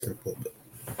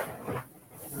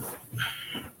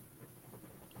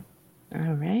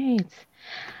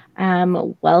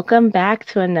Welcome back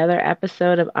to another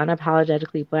episode of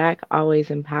Unapologetically Black, Always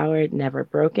Empowered, Never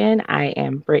Broken. I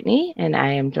am Brittany, and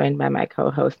I am joined by my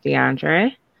co-host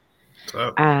DeAndre.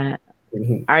 Oh.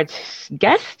 Our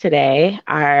guests today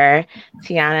are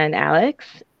Tiana and Alex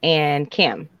and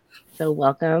Cam. So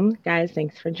welcome, guys.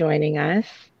 Thanks for joining us.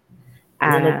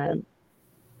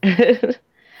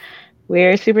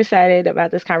 We're super excited about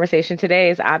this conversation.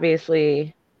 Today is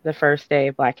obviously the first day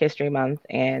of Black History Month,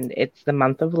 and it's the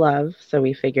month of love. So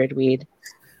we figured we'd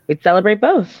celebrate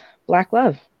both Black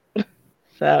love.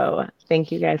 So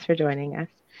thank you guys for joining us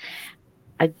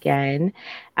again.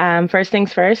 First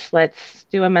things first, let's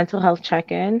do a mental health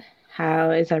check-in. How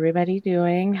is everybody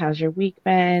doing? How's your week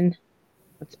been?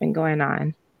 What's been going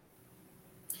on?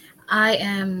 I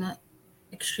am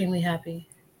extremely happy.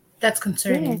 That's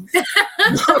concerning.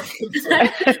 I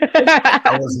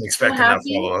wasn't expecting that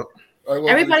follow-up.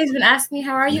 Everybody's been asking me,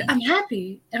 how are you? I'm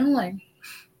happy. And I'm like,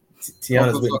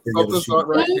 Tiana's waiting for the not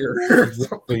right here.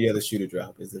 For the other shoe to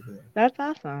drop. Is the thing. That's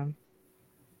awesome.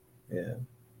 Yeah.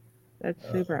 That's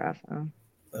super awesome.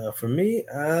 For me,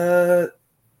 I've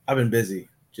been busy.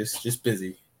 Just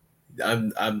busy.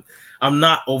 I'm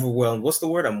not overwhelmed. What's the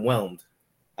word? I'm whelmed.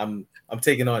 I'm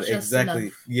taking on just exactly.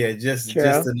 Enough. Yeah, just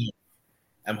enough.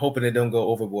 I'm hoping it don't go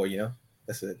overboard.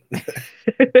 That's it.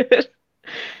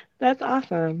 That's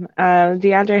awesome.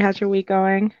 DeAndre, how's your week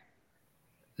going?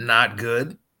 Not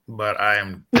good, but I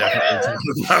am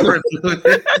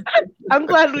definitely I'm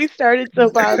glad we started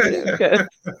so positive because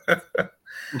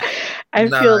I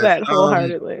feel that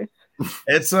wholeheartedly.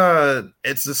 It's a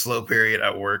slow period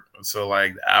at work, so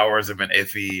like the hours have been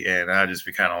iffy, and I just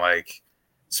be kind of like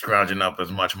scrounging up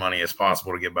as much money as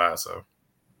possible to get by. So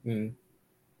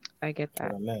I get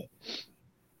that.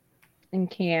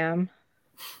 And Cam,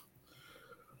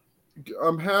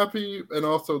 I'm happy, and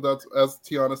also that's, as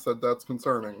Tiana said, that's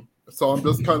concerning. So I'm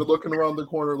just kind of looking around the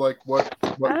corner, like what's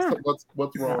wrong?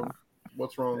 What's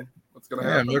wrong? What's gonna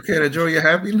happen? You okay to enjoy your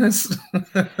happiness? I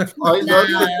can't have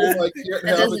it.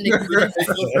 It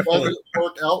doesn't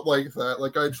work out like that.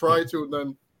 Like I try to, and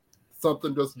then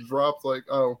something just drops. Like,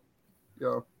 oh,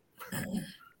 yeah.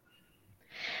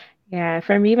 Yeah,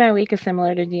 for me, my week is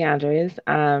similar to DeAndre's.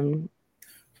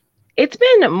 It's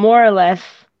been more or less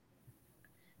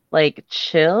like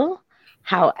chill.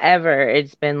 However,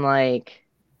 it's been like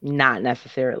not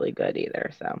necessarily good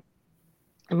either. So,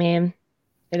 I mean,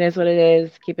 it is what it is.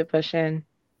 Keep it pushing.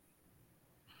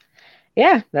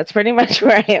 Yeah, that's pretty much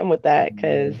where I am with that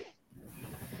because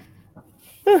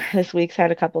this week's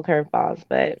had a couple curveballs,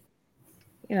 but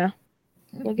we'll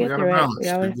get through it. We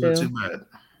always do. Too bad.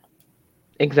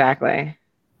 Exactly.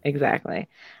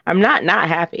 I'm not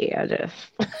happy. I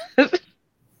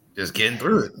just getting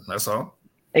through it. That's all.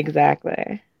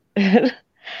 Exactly.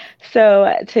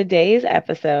 So today's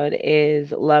episode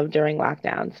is love during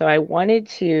lockdown. So I wanted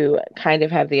to kind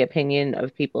of have the opinion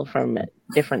of people from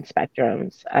different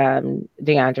spectrums.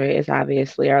 DeAndre is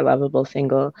obviously our lovable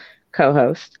single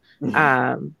co-host.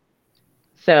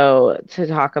 So to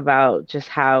talk about just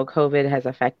how COVID has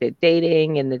affected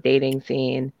dating and the dating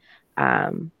scene.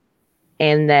 And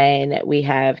then we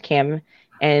have Cam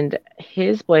and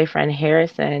his boyfriend,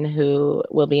 Harrison, who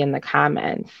will be in the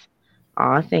comments.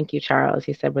 Aw, thank you, Charles.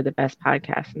 He said we're the best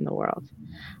podcast in the world.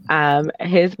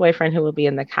 His boyfriend who will be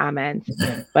in the comments,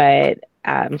 but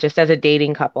just as a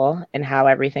dating couple and how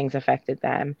everything's affected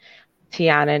them.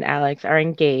 Tiana and Alex are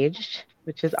engaged,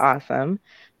 which is awesome.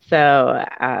 So,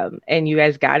 and you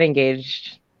guys got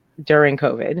engaged during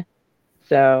COVID.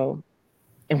 So,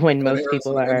 and when most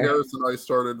people are Harrison and I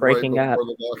started breaking right up.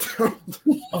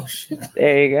 The oh shit!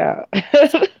 There you go.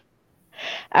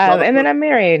 And then I'm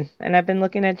married, and I've been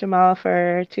looking at Jamal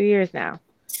for 2 years now,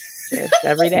 just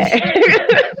every day.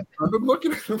 I've been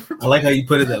looking at him. I like how you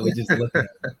put it that way. Just looking.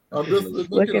 I'm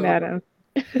just looking at him.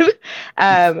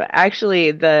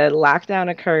 Actually, the lockdown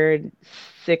occurred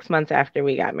 6 months after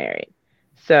we got married,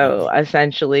 so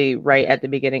essentially right at the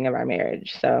beginning of our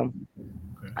marriage. So.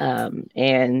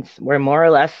 And we're more or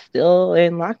less still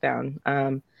in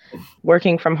lockdown,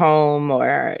 working from home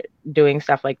or doing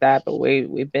stuff like that. But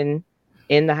we've been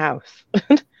in the house.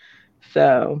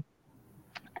 So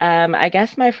I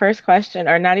guess my first question,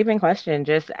 or not even question,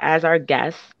 just as our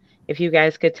guests, if you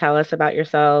guys could tell us about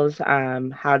yourselves,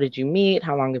 how did you meet?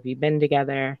 How long have you been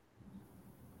together?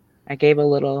 I gave a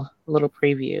little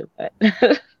preview, but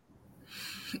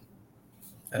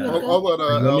I'll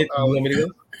let you want me to go?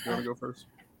 You want to go first?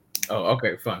 Oh,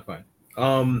 okay, fine. fine.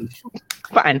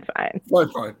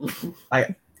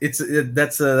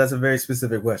 That's a very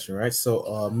specific question, right?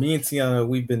 So, me and Tiana,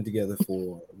 we've been together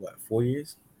for what, 4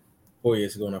 years? 4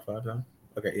 years going on 5 now.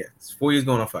 Okay, yeah, it's 4 years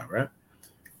going on 5, right?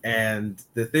 And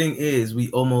the thing is, we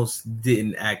almost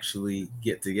didn't actually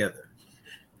get together.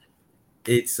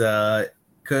 It's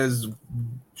because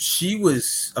she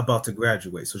was about to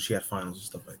graduate, so she had finals and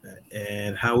stuff like that.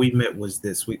 And how we met was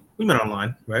this: we met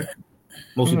online, right?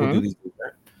 Most people do these things,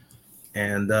 right?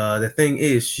 And the thing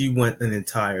is, she went an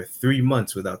entire 3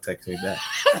 months without texting me back.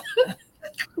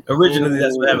 Originally,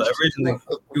 that's what happened. Originally,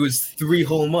 it was 3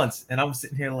 whole months, and I was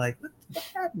sitting here like, what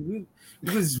happened?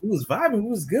 We was vibing, we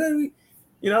was good,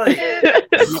 like,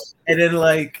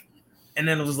 and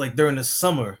then it was like during the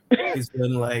summer is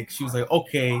when like she was like,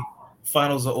 okay,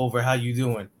 finals are over, how you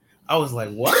doing? I was like,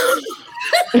 what?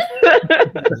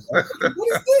 What is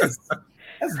this?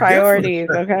 That's Priorities,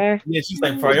 different. okay? Yeah, she's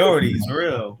like, priorities,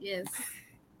 real. Yes.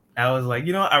 I was like,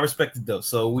 I respected those.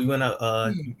 So we went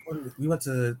out. We went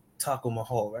to Taco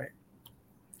Mahal, right?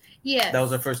 Yes. That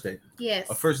was our first day. Yes.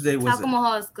 Our first day was Taco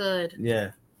Mahal is good.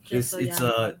 Yeah, Just it's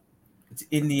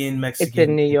Indian Mexican. It's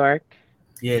in New York.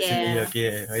 Yeah, it's in New York.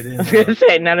 Yeah, right I was gonna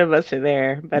say none of us are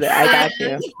there, but I got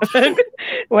you.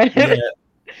 Whenever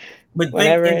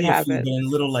it Indian happens, food and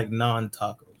little like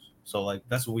non-tacos. So like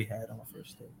that's what we had on our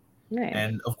first day. Nice.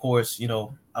 And of course, I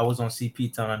was on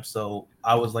CP time, so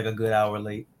I was like a good hour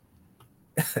late.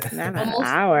 Not almost an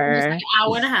hour. like an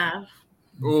hour and a half.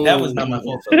 That was not my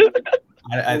fault. Though.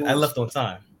 I left on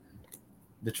time.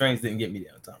 The trains didn't get me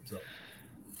there on time. So,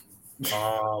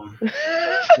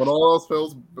 when all else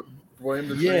fails, blame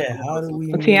the train. How do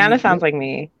we? Tiana sounds like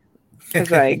me. It's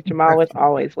like Jamal was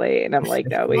always late, and I'm like,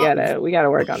 no, we gotta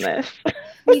work on this.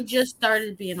 We just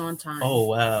started being on time. Oh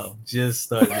wow, just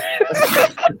started.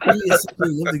 We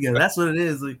live together. That's what it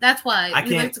is. Like, that's why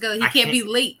we live together. He can't be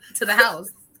late to the house.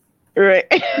 Right.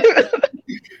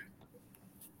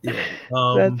 Yeah.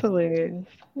 That's hilarious.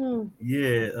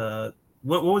 Yeah.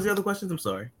 What was the other questions? I'm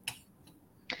sorry.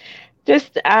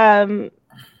 Just I'm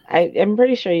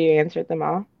pretty sure you answered them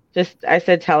all. Just I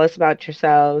said, tell us about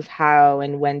yourselves. How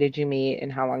and when did you meet,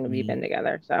 and how long have you been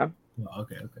together? So. Oh,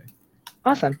 okay.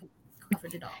 Awesome.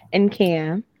 Covered it all. And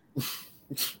Cam.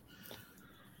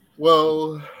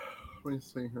 Well, let me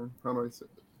see here. How do I say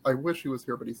it? I wish he was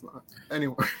here, but he's not.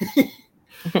 Anyway.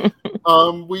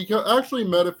 We actually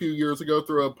met a few years ago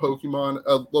through a Pokemon,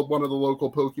 one of the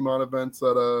local Pokemon events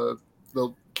at the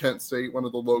Kent State, one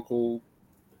of the local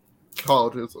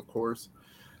colleges, of course.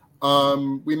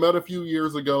 We met a few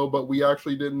years ago, but we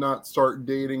actually did not start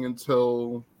dating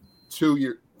until 2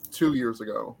 years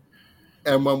ago.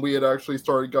 And when we had actually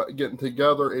started getting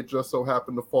together, it just so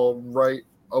happened to fall right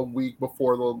a week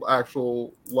before the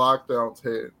actual lockdowns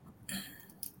hit.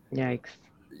 Yikes.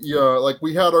 Yeah, like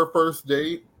we had our first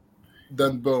date,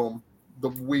 then boom, the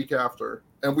week after.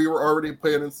 And we were already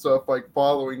planning stuff like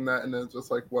following that, and it's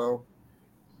just like, well,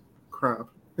 crap.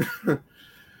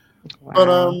 Wow.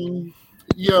 But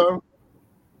yeah.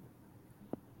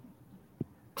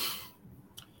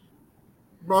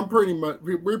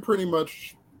 We're pretty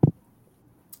much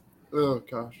oh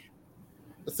gosh.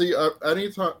 See,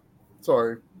 anytime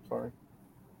sorry. I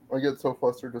get so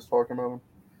flustered just talking about him.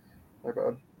 My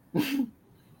bad.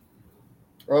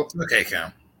 Oh. Okay,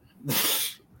 Cam.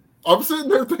 I'm sitting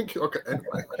there thinking, okay,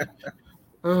 anyway.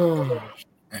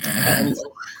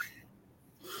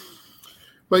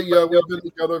 But yeah, we've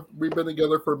been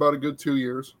together for about a good 2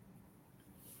 years.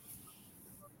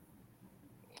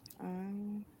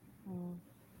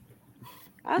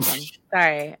 Awesome.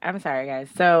 I'm sorry, guys.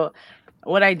 So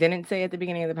what I didn't say at the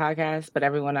beginning of the podcast, but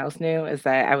everyone else knew, is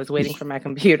that I was waiting for my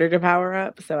computer to power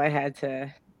up, so I had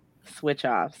to switch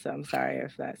off. So I'm sorry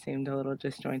if that seemed a little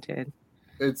disjointed.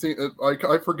 I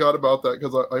forgot about that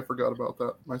because I forgot about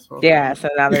that myself. Yeah, so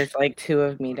now there's like 2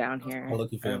 of me down here. I'm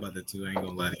looking for about that too. I ain't gonna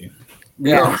lie to you.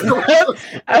 Yeah.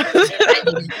 I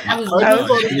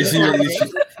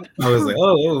was like,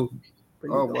 oh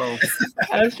wow.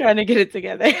 I was trying to get it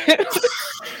together.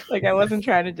 Like I wasn't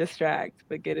trying to distract,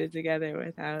 but get it together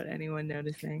without anyone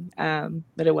noticing.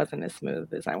 But it wasn't as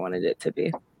smooth as I wanted it to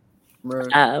be.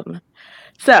 Right.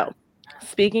 So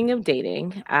speaking of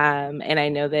dating, and I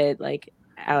know that like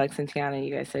Alex and Tiana,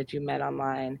 you guys said you met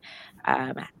online.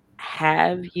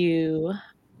 Have you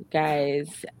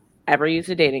guys ever used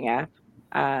a dating app?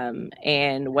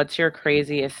 And what's your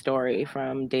craziest story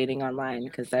from dating online?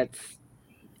 Because that's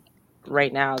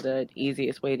right now the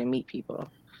easiest way to meet people.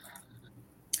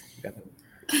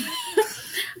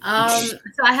 So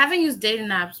I haven't used dating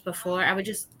apps before. I would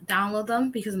just download them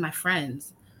because of my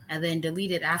friends and then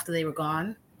delete it after they were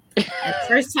gone. And the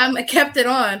first time I kept it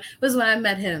on was when I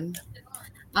met him.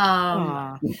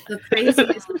 The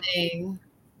craziest thing,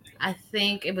 I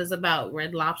think it was about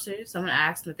Red Lobster. Someone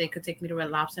asked if they could take me to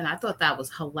Red Lobster, and I thought that was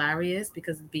hilarious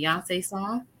because of the Beyonce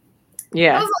song.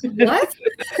 Yeah. I was like, what?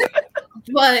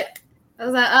 But I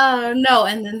was like, oh no,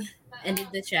 and then ended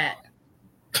the chat.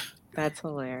 That's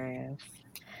hilarious.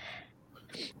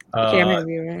 Cameron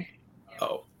Viewer.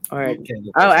 Oh. Or Okay,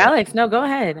 Alex, no, go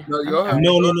ahead. No, I'm go ahead. sorry.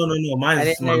 No. Mine I is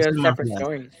didn't know you were separate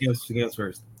stories. Yes,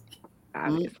 first.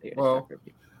 Obviously, you're Well, separate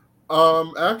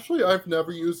people. Actually, I've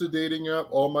never used a dating app.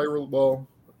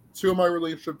 Two of my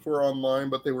relationships were online,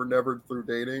 but they were never through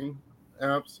dating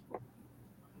apps.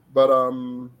 But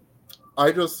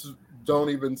I just don't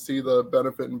even see the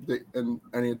benefit in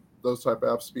any of those type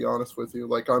of apps. To be honest with you,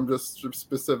 like I'm just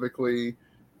specifically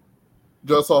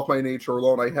just off my nature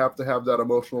alone. I have to have that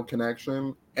emotional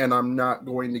connection, and I'm not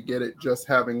going to get it just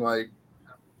having like,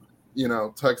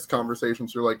 text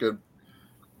conversations or like a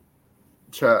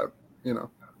chat.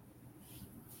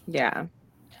 Yeah.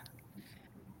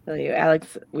 Feel you,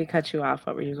 Alex. We cut you off.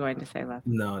 What were you going to say, love?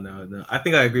 No. I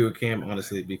think I agree with Cam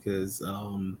honestly because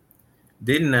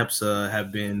dating apps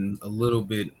have been a little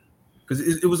bit because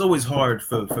it was always hard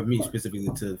for me specifically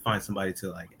to find somebody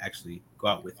to like actually go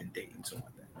out with and date and stuff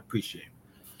like that. I appreciate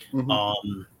it.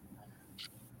 Mm-hmm.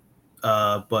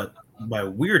 But my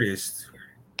weirdest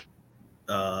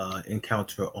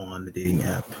encounter on the dating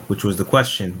app, which was the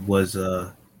question, was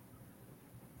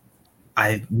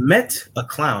I met a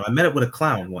clown. I met up with a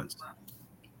clown once.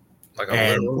 Like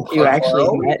you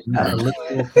actually met a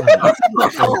literal clown.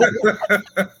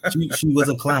 she was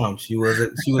a clown. She was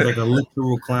like a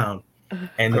literal clown.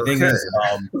 And the thing is,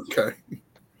 okay.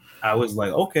 I was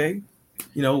like, okay,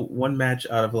 one match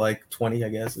out of like 20, I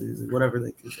guess, whatever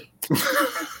they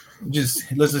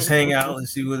let's just hang out and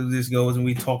see where this goes. And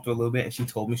we talked a little bit, and she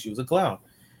told me she was a clown.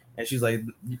 And she's like,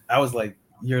 I was like,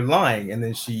 you're lying. And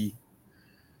then she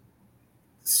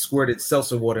squirted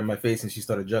seltzer water in my face, and she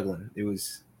started juggling. It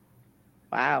was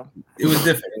wow. It was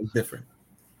different. It was different.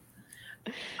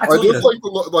 I just like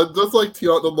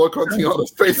the look on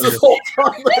Tiana's face this whole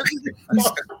time.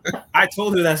 I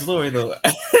told her that story though.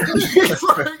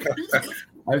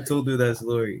 I told her that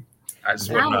story. I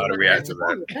just wouldn't know how to react to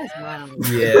that.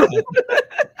 Yeah.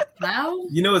 Wow.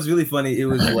 It's really funny. It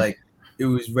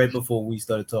was right before we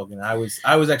started talking. I was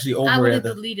actually over. I would have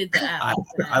deleted the app.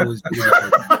 I was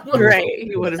right.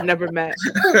 You would have never met.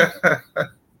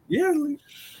 Yeah.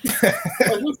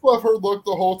 I just love her look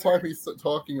the whole time he's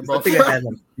talking about. I think I had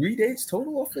like 3 days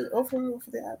total off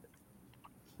the app.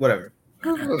 Whatever.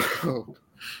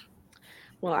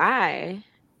 Well, I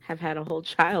have had a whole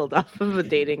child off of a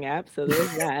dating app, so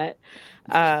there's that.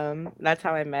 That's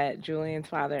how I met Julian's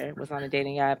father. Was on a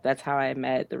dating app. That's how I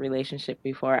met the relationship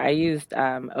before. I used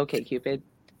OkCupid.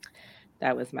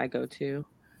 That was my go-to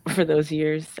for those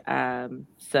years.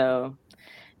 So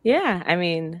yeah, I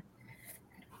mean,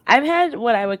 I've had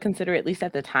what I would consider, at least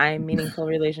at the time, meaningful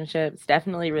relationships.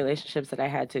 Definitely relationships that I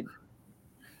had to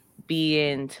be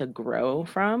in to grow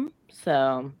from.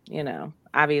 So,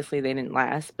 obviously they didn't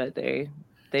last, but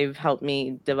they've helped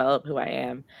me develop who I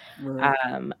am.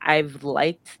 Right. I've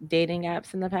liked dating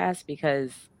apps in the past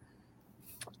because,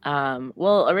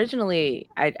 originally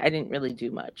I didn't really do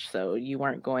much. So you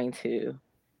weren't going to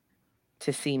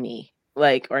see me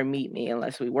or meet me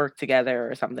unless we worked together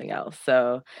or something else.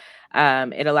 So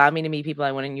it allowed me to meet people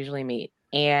I wouldn't usually meet.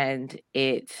 And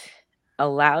it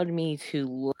allowed me to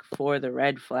look for the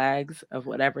red flags of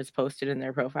whatever's posted in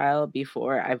their profile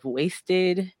before I've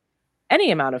wasted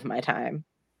any amount of my time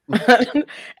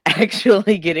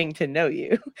actually getting to know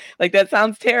you. Like, that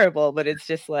sounds terrible, but it's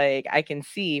just like, I can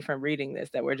see from reading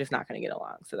this that we're just not going to get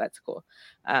along. So that's cool.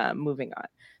 Moving on.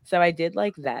 So I did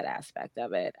like that aspect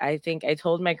of it. I think I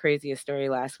told my craziest story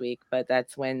last week, but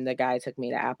that's when the guy took me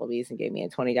to Applebee's and gave me a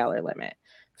 $20 limit.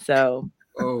 So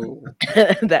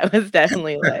that was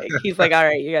definitely like, he's like, all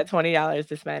right, you got $20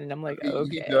 to spend. And I'm like,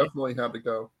 okay. He definitely had to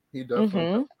go. He definitely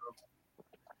had to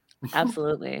go.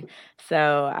 Absolutely.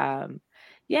 So,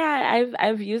 yeah,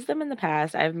 I've used them in the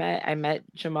past. I met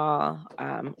Jamal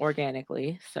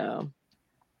organically, so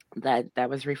that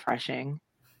was refreshing.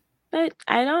 But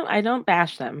I don't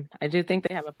bash them. I do think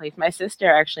they have a place. My sister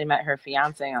actually met her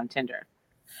fiance on Tinder.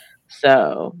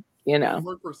 So, They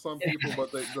work for some people,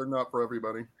 but they're not for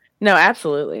everybody. No,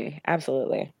 absolutely.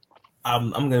 Absolutely.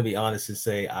 I'm gonna be honest and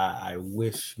say I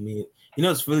wish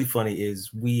what's really funny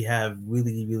is we have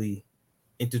really, really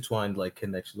intertwined like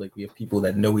connection. Like we have people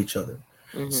that know each other.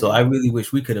 Mm-hmm. So I really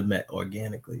wish we could have met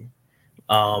organically.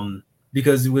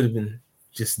 Because it would have been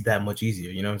just that much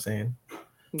easier, you know what I'm saying?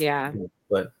 Yeah.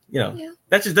 But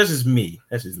that's just me.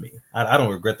 That's just me. I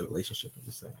don't regret the relationship, I'm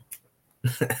just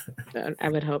saying. I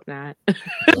would hope not.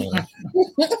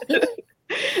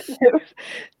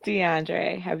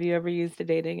 DeAndre, have you ever used a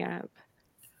dating app?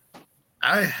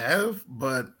 I have,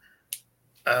 but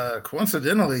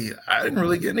Coincidentally, I didn't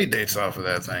really get any dates off of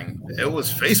that thing. It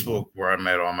was Facebook where I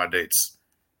met all my dates,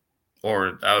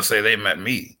 or I would say they met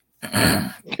me.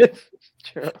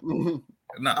 True.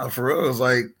 No, for real, it was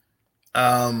like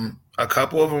a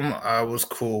couple of them I was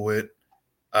cool with.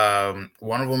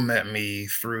 One of them met me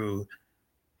through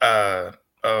now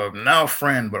a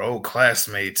friend but old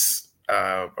classmates,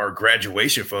 our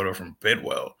graduation photo from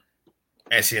Bidwell,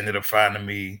 and she ended up finding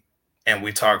me, and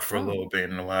we talked for a little bit,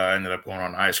 and I ended up going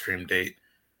on an ice cream date.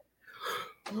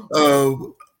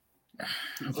 What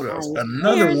else?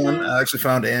 Another one I actually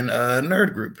found in a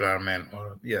nerd group that I'm in.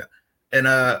 Yeah, and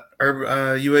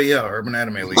UAL, Urban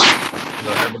Anime League,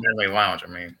 the Urban Anime Lounge. I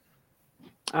mean,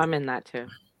 I'm in that too.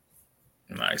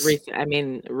 nice.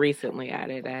 Recently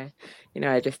added. I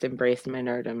just embraced my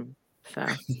nerdum. So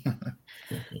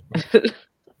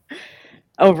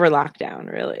over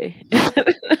lockdown, really.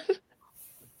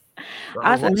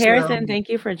 Awesome, Harrison. Thank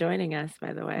you for joining us.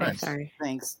 By the way, Nice. Sorry,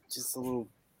 Thanks. Just a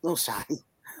little shy.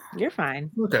 you're fine.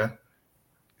 Okay.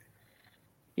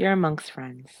 You're amongst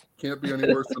friends. Can't be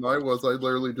any worse than I was. I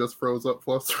literally just froze up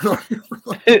flustered on here for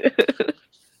like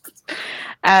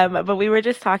But we were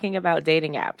just talking about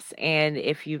dating apps and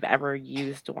if you've ever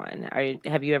used one.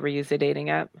 Have you ever used a dating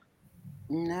app?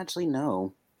 Actually,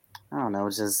 no. I don't know.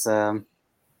 It's just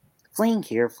fling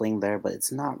here, fling there, but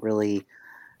it's not really.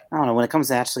 I don't know. When it comes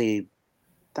to actually,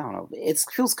 I don't know. It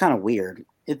feels kind of weird.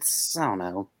 It's, I don't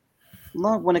know.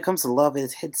 Love, when it comes to love,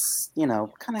 it's kind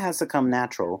of has to come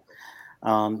natural.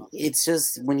 It's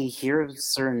just when you hear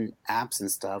certain apps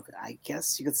and stuff, I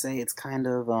guess you could say it's kind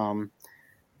of I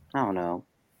don't know.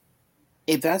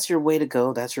 If that's your way to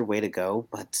go, that's your way to go.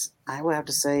 But I would have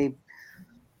to say,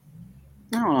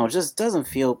 I don't know. It just doesn't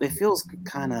feel. It feels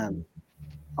kind of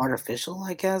artificial,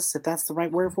 I guess, if that's the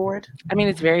right word for it. I mean,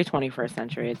 it's very 21st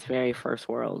century. It's very first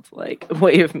world like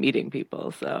way of meeting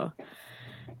people. So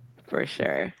for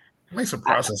sure, It makes the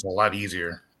process a lot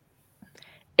easier.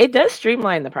 it does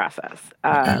streamline the process.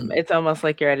 It's almost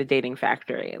like you're at a dating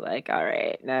factory. Like, all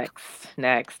right, next,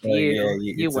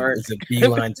 you work. It's a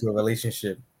beeline to a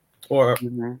relationship, or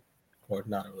Mm-hmm. or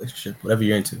not a relationship, whatever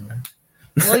you're into. Right?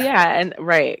 Well, yeah, and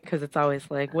right, because it's always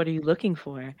like, what are you looking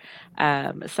for?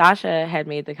 Sasha had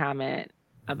made the comment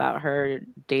about her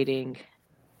dating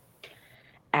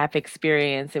app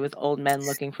experience. It was old men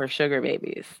looking for sugar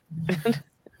babies.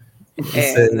 He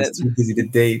said it's too busy to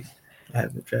date. I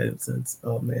haven't tried it since.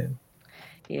 Oh man.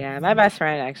 Yeah, my best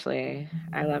friend actually.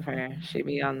 I love her. She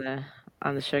be on the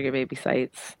sugar baby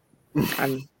sites.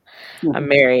 I'm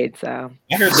married, so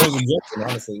I heard those injections,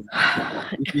 honestly.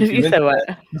 you said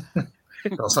what?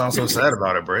 Don't sound so sad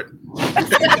about it, Britt.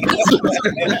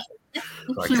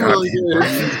 Like, she God really damn.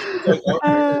 did.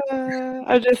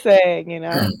 I'm just saying,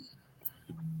 I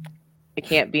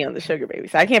can't be on the sugar baby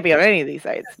site. I can't be on any of these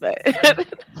sites, but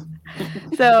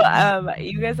so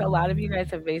a lot of you guys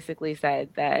have basically said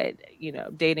that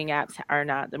dating apps are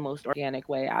not the most organic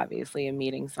way, obviously, of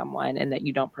meeting someone, and that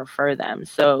you don't prefer them.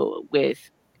 So with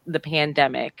the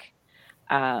pandemic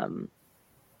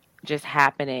just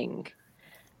happening,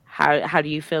 how do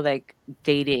you feel like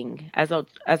dating as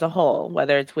a whole,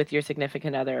 whether it's with your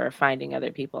significant other or finding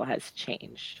other people, has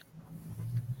changed?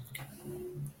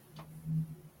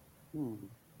 Want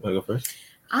to go first?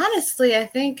 Honestly, I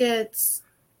think it's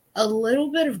a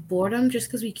little bit of boredom just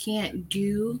because we can't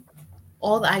do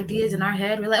all the ideas in our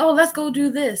head. We're like, oh, let's go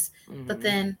do this. Mm-hmm. But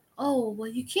then, oh, well,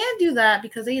 you can't do that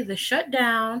because they either shut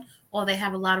down or they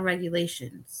have a lot of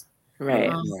regulations.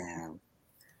 Right. Yeah.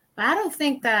 But I don't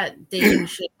think that dating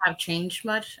should have changed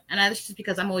much. And that's just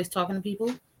because I'm always talking to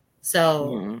people.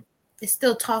 So it's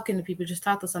still talking to people. Just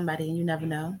talk to somebody and you never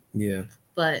know. Yeah.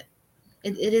 But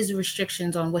it is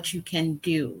restrictions on what you can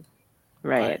do.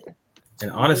 Right. And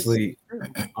honestly,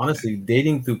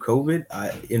 dating through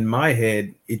COVID, in my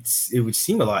head, it would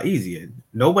seem a lot easier.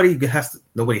 Nobody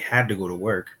had to go to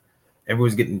work.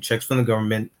 Everyone's getting checks from the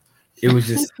government. It was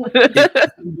just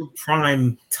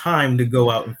prime time to go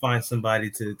out and find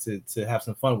somebody to have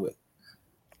some fun with.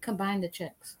 Combine the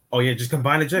checks. Oh yeah, just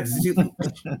combine the checks. There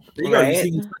you go. Right.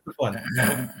 You see fun.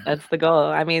 That's the goal.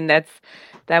 I mean, that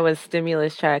was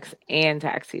stimulus checks and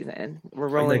tax season. We're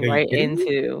rolling right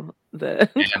into the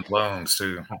and loans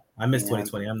too. I missed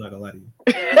 2020. I'm not gonna lie to you.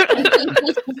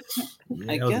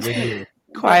 I guess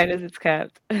quiet as it's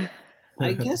kept.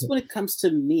 I guess when it comes to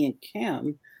me and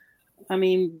Cam, I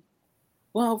mean,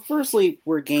 well, firstly,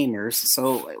 we're gamers,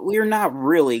 so we're not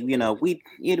really, we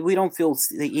don't feel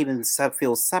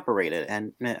separated,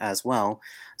 and as well.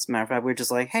 As a matter of fact, we're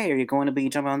just like, hey, are you going to be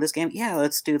jumping on this game? Yeah,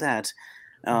 let's do that.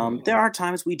 There are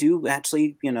times we do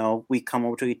actually, we come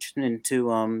over to each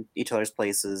other's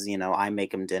places. I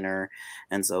make them dinner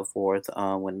and so forth.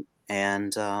 I will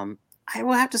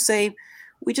have to say,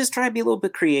 we just try to be a little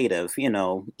bit creative.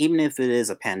 Even if it is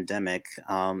a pandemic. As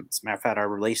a matter of fact, our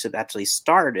relationship actually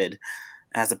started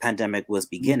as the pandemic was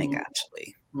beginning.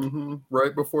 Actually,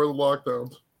 right before the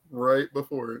lockdowns, right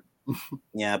before it.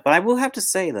 Yeah, but I will have to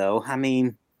say though, I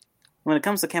mean, when it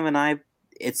comes to Kevin and I,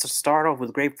 it's a start off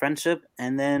with great friendship,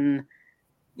 and then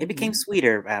it became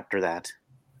sweeter after that.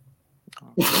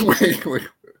 Wait.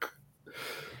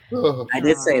 Oh. I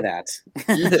did say that.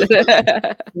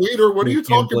 Sweeter? What are you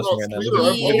talking about? Sweeter?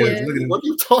 What are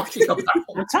you talking about?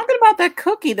 I'm talking about that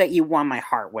cookie that you won my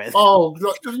heart with. Oh,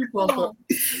 you brought that.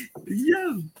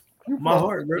 Yeah, my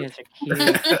heart, bro. You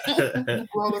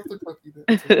brought up the cookie.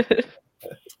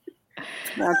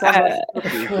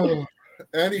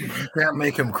 You can't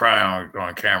make him cry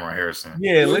on camera, Harrison.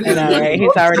 Yeah, look at that. Right?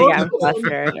 He's already gotten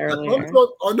flustered earlier.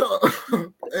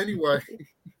 Anyway,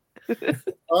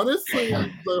 honestly,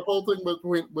 the whole thing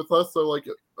with us, so like,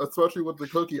 especially with the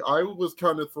cookie, I was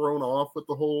kind of thrown off with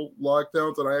the whole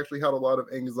lockdowns, and I actually had a lot of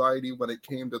anxiety when it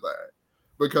came to that,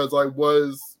 because I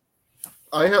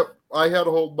had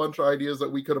a whole bunch of ideas that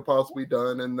we could have possibly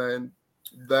done, and then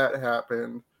that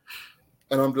happened.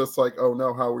 And I'm just like, oh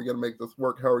no, how are we going to make this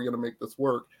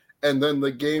work? And then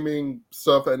the gaming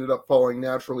stuff ended up falling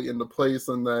naturally into place.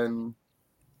 And then,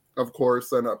 of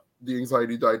course, the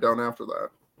anxiety died down after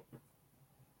that.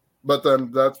 But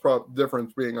then that's probably the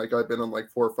difference being like, I've been in like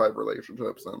 4 or 5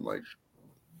 relationships, and like,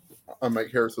 I'm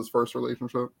like Harris's first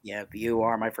relationship. Yeah, you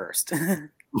are my first.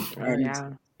 Yeah.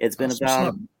 It's been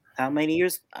about how many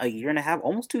years? A year and a half,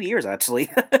 almost 2 years, actually.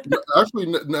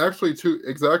 actually,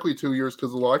 exactly 2 years,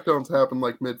 because the lockdowns happened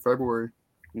like mid-February.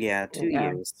 Yeah, 2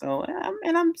 years. So,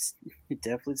 and I'm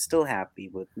definitely still happy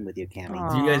with you, Cammy.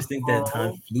 Do you guys think that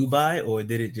time flew by, or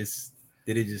did it just?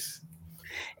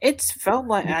 It felt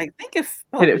like, I think it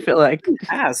felt. Did it feel like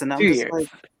fast? And I'm 2 just years? like,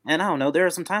 and I don't know. There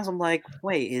are some times I'm like,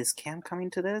 wait, is Cam coming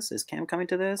to this? Is Cam coming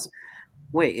to this?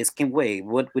 Wait,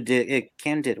 what did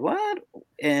Cam did what?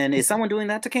 And is someone doing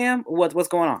that to Cam? What's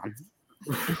going on?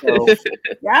 So,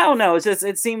 yeah, I don't know. It's just,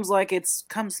 it seems like it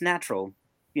comes natural,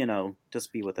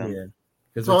 just be with them. Yeah,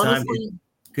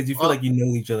 because you feel like you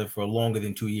know each other for longer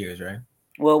than 2 years, right?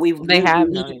 Well, we knew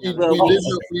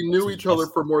each other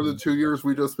for more than 2 years.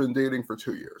 We've just been dating for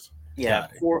 2 years. Yeah,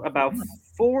 for about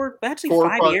 5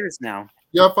 years now.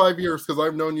 Yeah, 5 years, because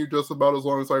I've known you just about as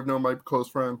long as I've known my close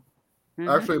friend. Mm-hmm.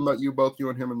 Actually, I met you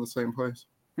and him in the same place.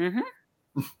 Mm-hmm.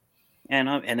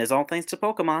 And it's all thanks to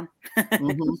Pokemon.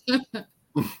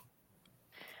 Mm-hmm.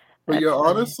 But yeah,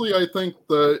 honestly, I think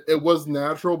it was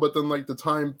natural, but then like the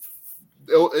time,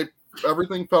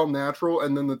 everything felt natural,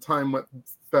 and then the time went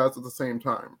fast at the same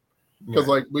time. Because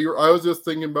like I was just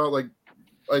thinking about, like,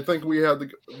 I think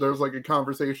there's like a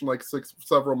conversation like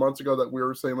several months ago that we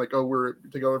were saying like, oh, we're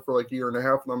together for like a year and a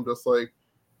half, and I'm just like,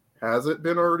 has it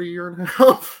been already a year and a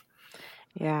half?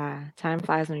 Yeah, time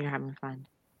flies when you're having fun.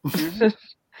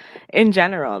 In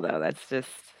general, though, that's just,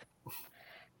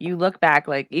 you look back,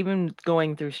 like, even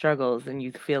going through struggles, and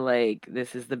you feel like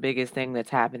this is the biggest thing that's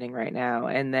happening right now,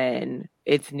 and then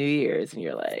it's New Year's, and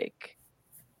you're like,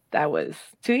 that was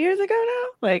 2 years ago now?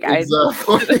 Like,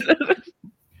 exactly.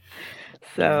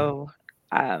 So,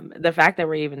 the fact that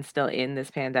we're even still in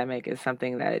this pandemic is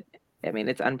something that, I mean,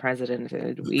 it's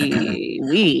unprecedented.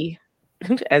 We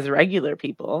as regular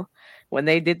people, when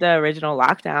they did the original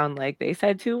lockdown, like, they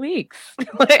said 2 weeks.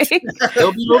 Like,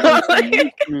 so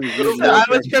I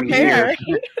was prepared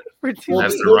for 2 weeks.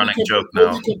 That's the running joke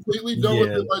now. We'll be completely done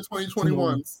with it by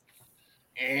 2021.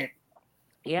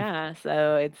 Yeah,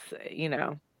 so it's,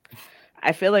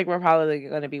 I feel like we're probably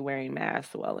going to be wearing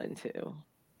masks well into,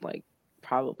 like,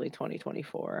 probably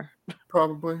 2024.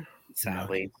 Probably.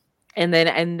 Sadly. And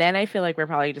then I feel like we're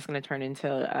probably just going to turn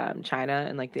into China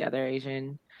and like the other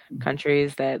Asian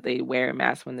countries that they wear a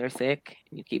mask when they're sick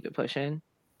and you keep it pushing.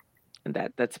 And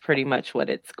that's pretty much what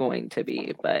it's going to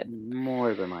be. But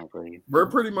more than likely, we're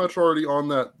pretty much already on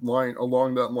that line,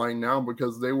 along that line now,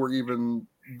 because they were even.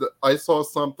 I saw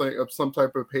some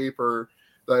type of paper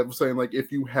that was saying like,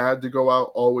 if you had to go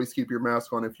out, always keep your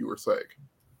mask on if you were sick.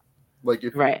 Like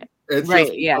if it's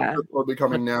just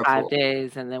becoming natural. 5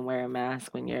 days and then wear a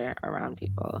mask when you're around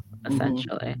people,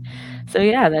 essentially. So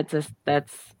yeah, that's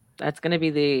going to be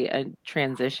the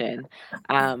transition.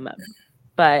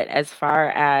 But as far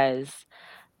as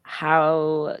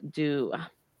I'm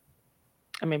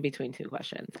in between 2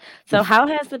 questions. So how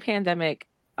has the pandemic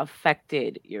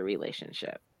affected your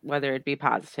relationship, whether it be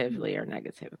positively or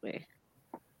negatively?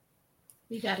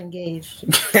 We got engaged.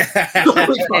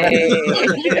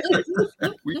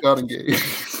 We got engaged.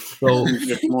 So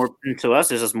it's more to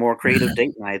us. It's just more creative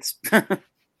date nights.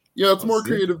 Yeah, it's more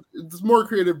creative. It's more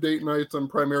creative date nights, and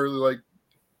primarily like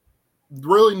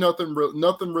really nothing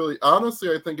really. Honestly,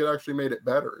 I think it actually made it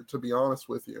better. To be honest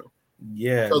with you,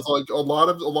 Yeah, because like a lot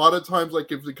of times,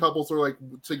 like if the couples are like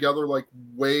together like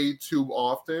way too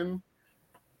often,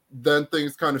 then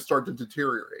things kind of start to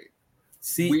deteriorate.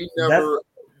 see, We never.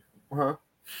 Huh?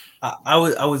 I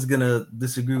was gonna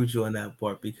disagree with you on that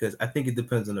part because I think it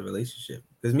depends on the relationship.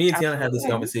 Because me and Tiana had this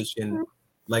conversation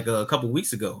like a couple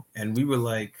weeks ago, and we were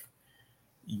like,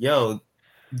 "Yo,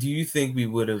 do you think we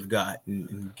would have gotten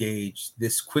engaged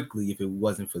this quickly if it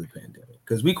wasn't for the pandemic?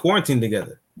 Because we quarantined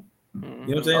together. You know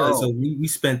what I'm saying? Like, so we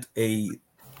spent a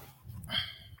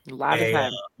lot of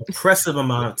time, oppressive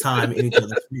amount of time in each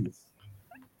other's face. You know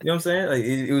what I'm saying? Like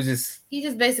it was just He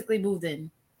just basically moved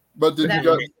in. But did you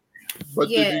guys? But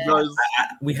Yeah. did you guys?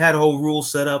 we had a whole rule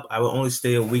set up. I would only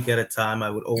stay a week at a time. I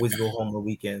would always go home on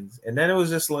weekends. And then it was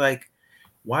just like,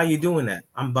 why are you doing that?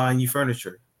 I'm buying you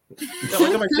furniture. I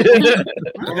got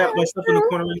my stuff in the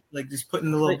corner, like just put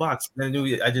in the little box. And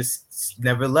I just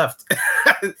never left.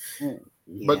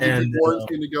 But did you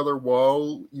quarantine together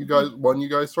when you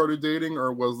guys started dating,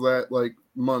 or was that like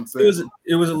months in?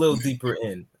 It was a little deeper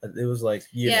in. It was like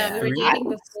we were dating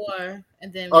before,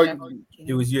 and then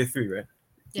it was year 3, right?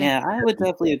 Yeah, I would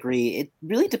definitely agree. It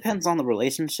really depends on the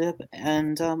relationship,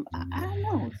 and I don't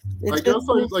know. I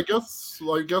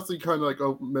guess he kind of like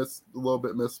a little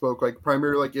bit misspoke. Like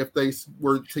primarily, like if they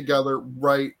were together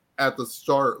right at the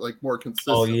start, like more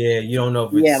consistent. Oh yeah, you don't know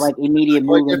if it's like immediate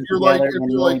moving like if you're together like,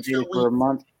 and you only do it for a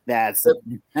month. That's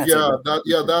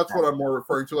that's what I'm more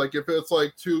referring to. Like if it's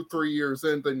like 2-3 years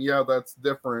in, then yeah, that's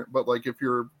different. But like if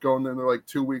you're going into like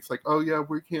 2 weeks, like oh yeah,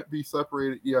 we can't be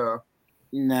separated. Yeah.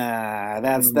 Nah,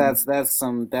 that's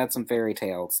some fairy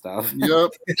tale stuff. Yep.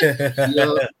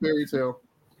 Yeah, fairy tale.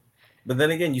 But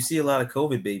then again, you see a lot of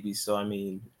COVID babies, so I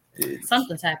mean,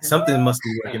 something's happening. Something must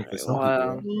be working for some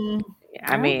people.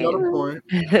 I mean, got a point.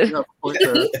 You got a point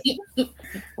there.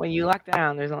 When you lock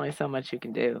down, there's only so much you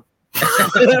can do.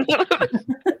 Gotta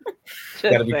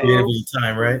be creative with your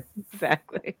time, right?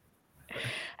 Exactly.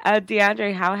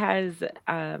 DeAndre, how has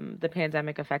the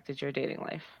pandemic affected your dating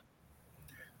life?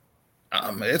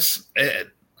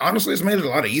 Honestly, it's made it a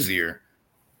lot easier.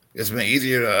 It's been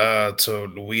easier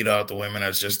to weed out the women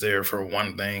that's just there for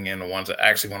one thing and the ones that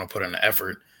actually want to put in the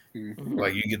effort. Mm-hmm.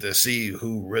 Like you get to see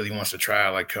who really wants to try,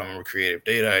 like come with creative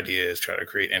data ideas, try to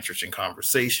create interesting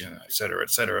conversation, et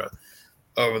cetera,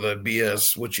 over the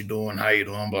BS, what you doing, how you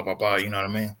doing, blah, blah, blah. You know what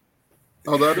I mean?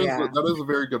 Oh, that is a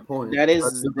very good point. That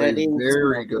is a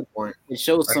very good point. It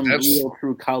shows some real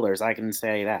true colors. I can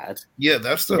say that. Yeah,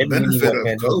 that's the benefit of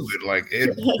COVID. Like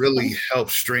it really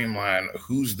helps streamline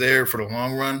who's there for the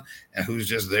long run and who's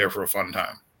just there for a fun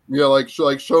time. Yeah, like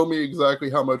show me exactly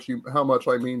how much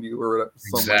I mean to you, or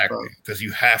something exactly because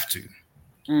you have to.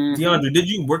 Mm-hmm. DeAndre, did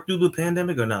you work through the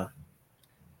pandemic or not?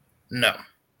 No.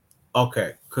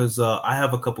 Okay, because I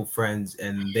have a couple friends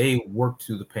and they worked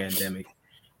through the pandemic.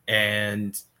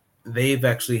 And they've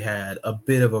actually had a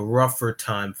bit of a rougher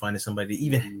time finding somebody to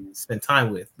even spend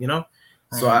time with, you know?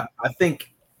 So I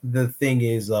think the thing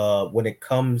is when it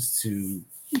comes to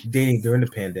dating during the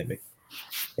pandemic,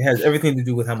 it has everything to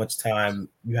do with how much time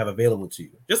you have available to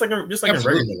you. Just like in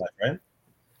regular life, right?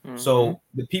 Mm-hmm. So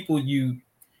the people you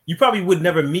probably would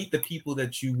never meet the people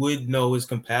that you would know is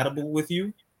compatible with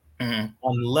you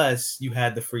unless you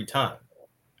had the free time.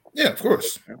 Yeah, of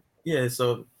course. Yeah,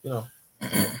 so, you know.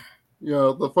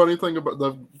 Yeah, the funny thing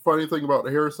about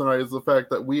Harrison and I is the fact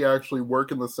that we actually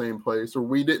work in the same place, or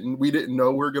we didn't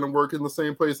know we were going to work in the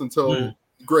same place until the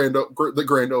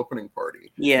grand opening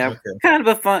party. Yeah,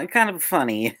 okay. kind of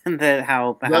funny that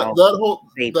how that whole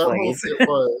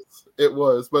it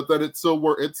was, but then it still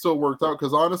worked out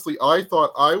because honestly, I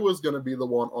thought I was going to be the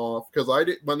one off because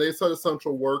when they said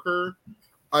essential worker,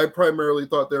 I primarily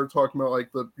thought they were talking about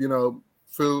like the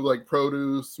food, like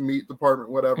produce, meat department,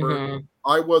 whatever. Mm-hmm.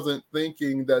 I wasn't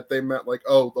thinking that they meant like,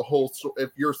 oh, the whole store. If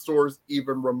your store's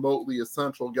even remotely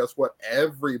essential, guess what?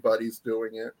 Everybody's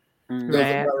doing it. Mm-hmm. Doesn't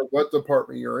matter what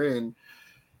department you're in.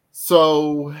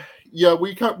 So yeah,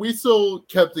 we still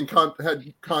kept in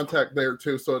had contact there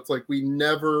too. So it's like we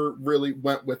never really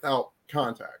went without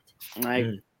contact.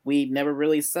 We never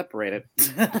really separated.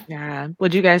 Yeah.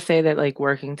 Would you guys say that like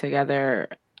working together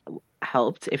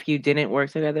helped? If you didn't work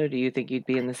together, do you think you'd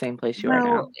be in the same place you are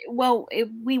now? Well, if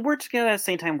we work together at the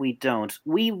same time, we don't.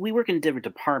 We work in different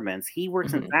departments. He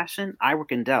works in fashion, I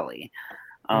work in deli.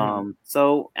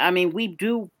 So I mean, we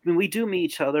do meet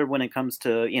each other when it comes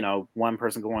to, you know, one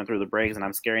person going through the breaks and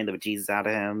I'm scaring the bejesus out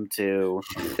of him,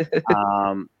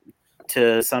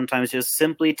 to sometimes just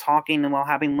simply talking while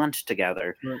having lunch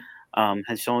together.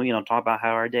 Has shown, you know, talk about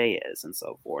how our day is and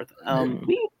so forth.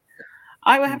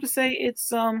 I would have to say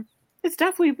it's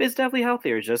definitely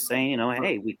healthier. Just saying, you know,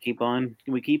 hey, we keep on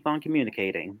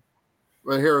communicating.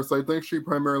 But Harris, I think she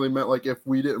primarily meant like if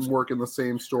we didn't work in the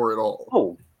same store at all.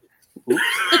 Oh,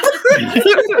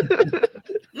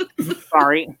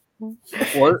 sorry.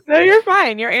 What? No, you're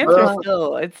fine. Your answer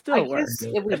still works.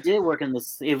 If we did work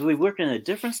if we worked in a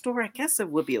different store, I guess it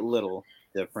would be a little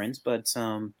different. But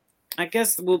I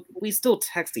guess we still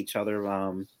text each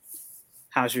other.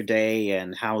 How's your day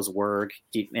and how's work?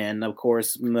 And of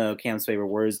course, Cam's favorite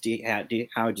words: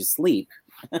 how'd you sleep?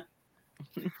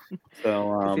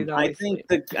 So I think,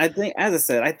 as I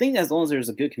said, I think as long as there's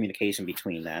a good communication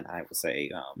between that, I would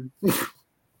say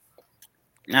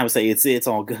it's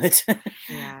all good.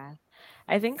 Yeah.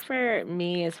 I think for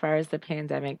me, as far as the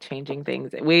pandemic changing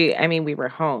things, we were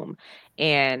home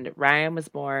and Ryan was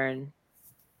born,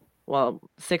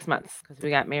 6 months, because we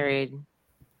got married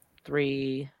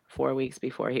 3-4 weeks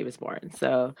before he was born.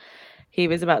 So he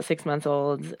was about 6 months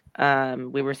old.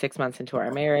 We were 6 months into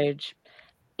our marriage,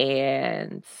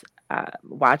 and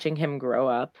watching him grow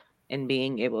up and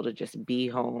being able to just be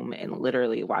home and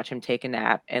literally watch him take a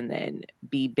nap and then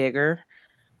be bigger,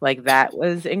 like that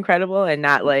was incredible. And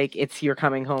not like you're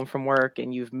coming home from work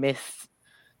and you've missed,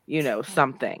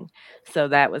 something. So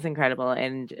that was incredible.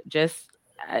 And just,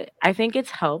 I think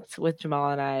it's helped with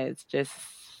Jamal and I. It's just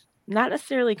not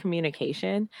necessarily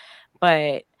communication,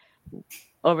 but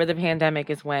over the pandemic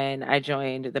is when I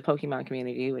joined the Pokemon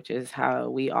community, which is how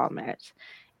we all met.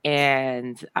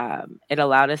 And it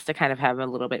allowed us to kind of have a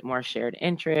little bit more shared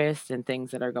interest in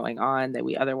things that are going on that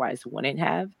we otherwise wouldn't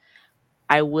have.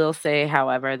 I will say,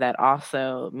 however, that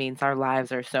also means our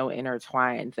lives are so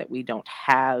intertwined that we don't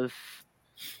have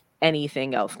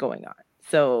anything else going on.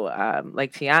 So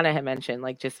like Tiana had mentioned,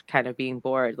 like just kind of being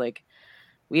bored, like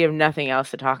we have nothing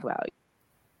else to talk about.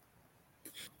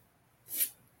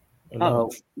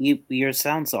 Oh, your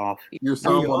sound's off. Your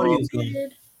sound went off.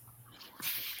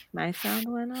 My sound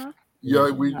went off? Yeah,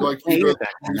 we you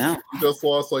just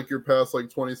lost like your past like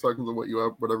 20 seconds of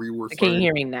whatever you were saying. Can you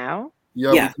hear me now?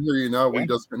 Yeah, we can hear you now. We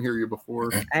just couldn't hear you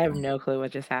before. I have no clue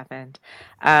what just happened.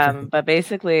 But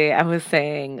basically I was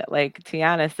saying, like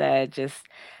Tiana said, just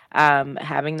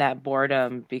having that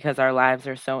boredom because our lives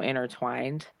are so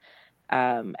intertwined.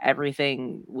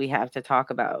 Everything we have to talk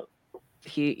about,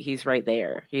 he's right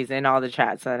there. He's in all the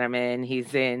chats that I'm in.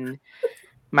 He's in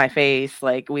my face.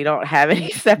 Like we don't have any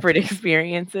separate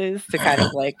experiences to kind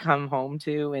of like come home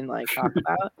to and like talk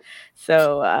about.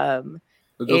 So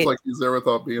just like he's there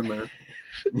without being there.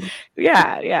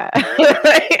 Yeah.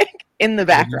 In the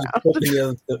background.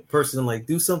 The person like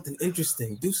do something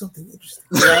interesting.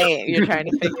 Right. You're trying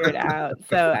to figure it out.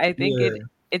 So I think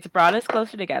it's brought us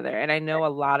closer together. And I know a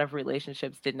lot of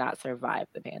relationships did not survive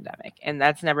the pandemic. And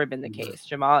that's never been the case.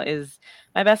 Jamal is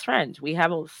my best friend. We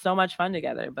have so much fun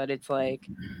together, but it's like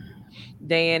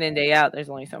day in and day out, there's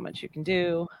only so much you can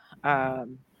do.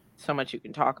 So much you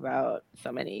can talk about,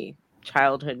 so many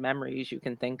childhood memories you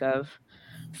can think of.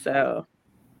 So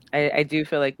I do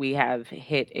feel like we have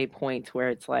hit a point where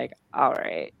it's like, all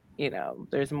right,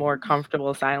 there's more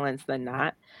comfortable silence than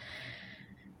not.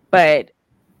 But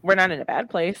we're not in a bad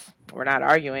place. We're not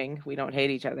arguing. We don't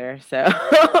hate each other. So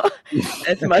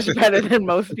it's much better than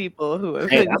most people who have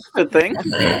been. That's a good thing.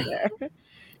 Exactly.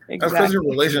 That's because your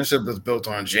relationship is built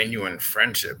on genuine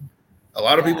friendship. A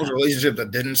lot of people's relationship that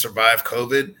didn't survive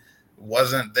COVID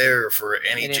wasn't there for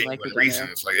any genuine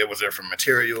reasons. Like it was there for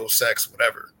material, sex,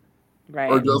 whatever.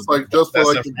 Right. Or just for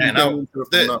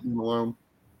not being alone.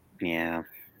 Yeah.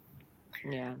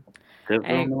 Yeah. Good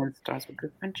romance starts with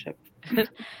good friendship.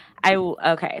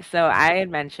 Okay, so I had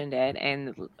mentioned it,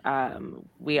 and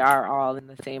we are all in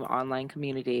the same online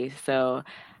community. So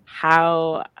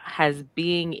how has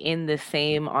being in the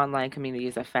same online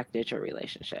communities affected your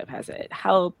relationship? Has it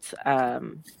helped?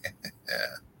 Does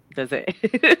it?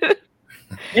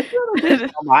 I think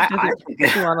put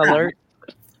you on alert?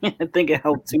 I think it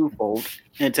helped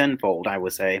tenfold, I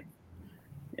would say.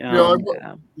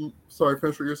 Sorry,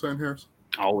 finish what you're saying, Harris.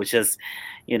 Oh, it's just,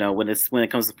 when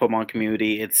it comes to Pokemon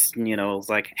community, it's it's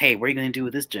like, hey, what are you gonna do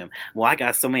with this gym? Well, I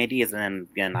got so many ideas, and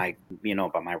then I,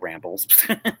 about my rambles.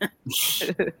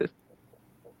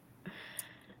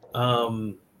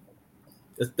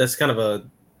 That's kind of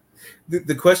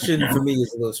the question for me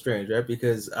is a little strange, right?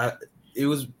 Because it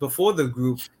was before the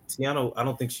group. Tiana, I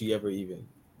don't think she ever even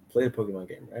played a Pokemon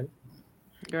game, right?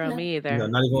 Girl, No. me either. No,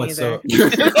 not even Me once. So either.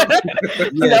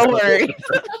 yeah, No worries.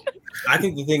 I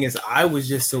think the thing is, I was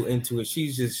just so into it.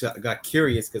 She just got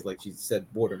curious because, like she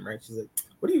said, boredom, right? She's like,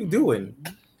 "What are you doing?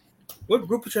 What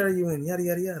group chat are you in? Yada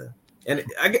yada yada." And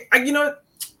I you know,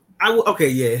 okay,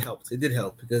 yeah, it helped. It did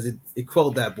help because it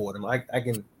quelled that boredom. I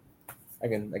can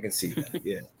see that.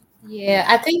 Yeah. Yeah,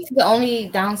 I think the only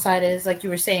downside is, like you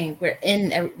were saying, we're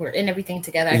in everything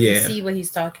together. I can see what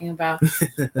he's talking about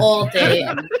all day.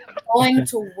 And going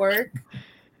to work,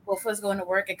 both of us going to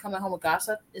work and coming home with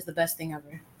gossip is the best thing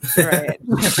ever. Right.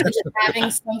 Just having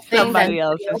something Somebody that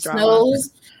else's else drama.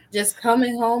 knows, just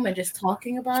coming home and just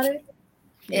talking about it,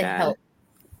 it helped.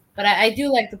 But I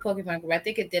do like the Pokemon group. I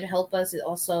think it did help us. It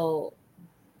also,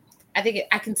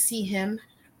 I can see him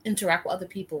interact with other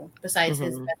people besides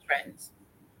his best friends.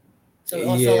 So it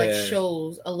also like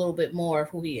shows a little bit more of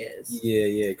who he is.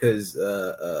 Yeah, because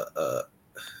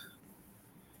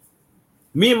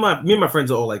me and my friends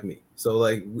are all like me. So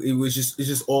like it's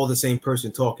just all the same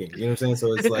person talking. You know what I'm saying?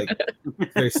 So it's like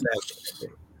very sad.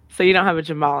 So you don't have a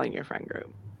Jamal in your friend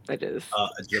group that just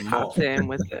Jamal pops in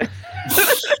with the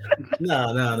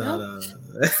No.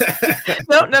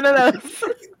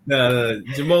 No.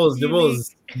 Jamal's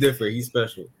different. He's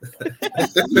special.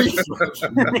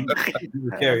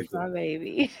 My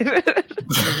baby.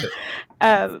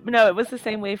 No, it was the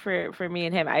same way for me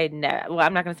and him.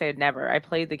 I'm not gonna say never. I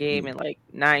played the game in like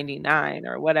 99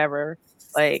 or whatever.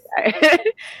 Like I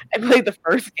played the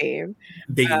first game.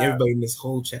 Dating everybody in this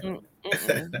whole chat.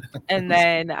 And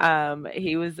then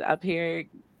he was up here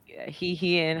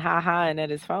he and haha and at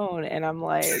his phone, and I'm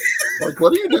like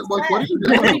what are you doing? Like, what are you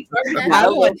doing? I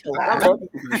want to laugh.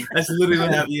 That's literally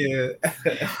what happened. Yeah.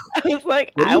 I was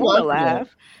like, I want to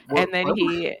laugh. And then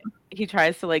he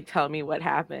tries to like tell me what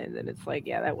happened, and it's like,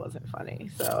 yeah, that wasn't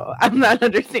funny. So I'm not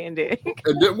understanding.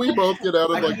 And didn't we both get out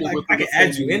of like I can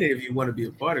add you in it if you want to be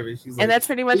a part of it. She's like, and that's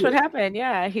pretty much what happened.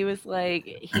 Yeah, he was like,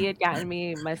 he had gotten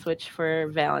me my Switch for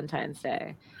Valentine's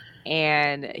Day,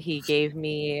 and he gave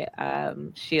me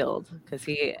Shield because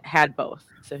he had both.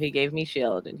 So he gave me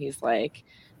Shield, and he's like,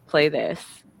 play this.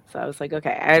 So I was like,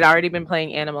 okay. I had already been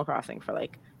playing Animal Crossing for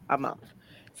like a month.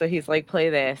 So he's like, play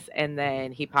this. And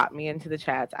then he popped me into the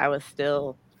chats. I was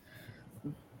still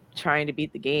trying to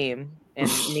beat the game. And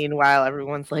meanwhile,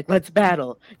 everyone's like, let's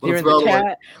battle. You're in the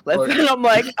chat. And I'm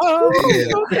like,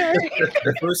 oh, okay.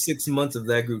 The first 6 months of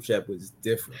that group chat was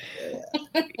different.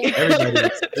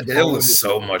 It was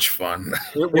so much fun.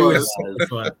 It was so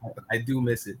fun. I do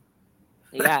miss it.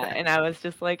 Yeah, and I was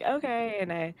just like, okay,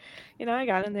 and I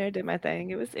got in there, did my thing.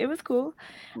 It was cool.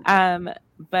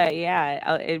 But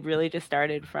yeah, it really just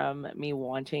started from me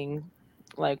wanting,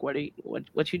 like, what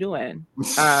you doing?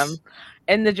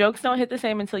 And the jokes don't hit the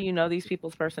same until you know these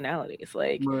people's personalities.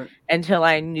 Like, until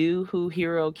I knew who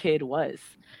Hero Kid was.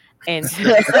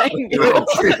 Until I knew.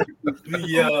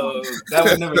 Yo, that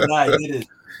would never die, did it?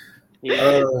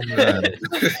 Yeah.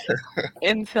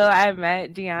 Until I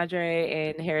met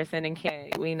DeAndre and Harrison and Kim,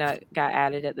 we got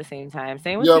added at the same time.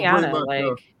 Same with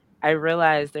Tiana. I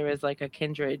realized there was like a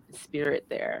kindred spirit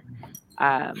there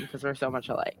because we're so much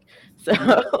alike. So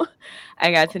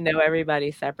I got to know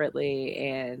everybody separately,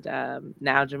 and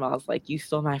now Jamal's like, "You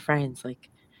stole my friends.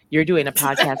 Like, you're doing a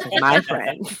podcast with my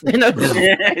friends."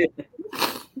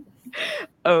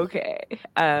 Okay.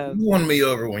 You won me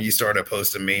over when you started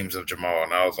posting memes of Jamal,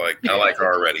 and I was like, I like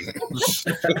her already.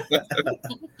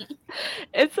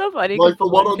 It's so funny. Like the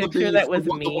one on the picture beach, that was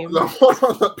memed. The one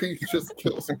on the beach just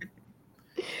kills me.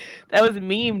 That was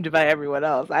memed by everyone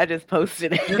else. I just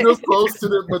posted it. You just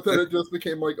posted it, but then it just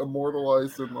became like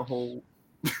immortalized in the whole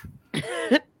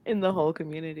in the whole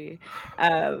community.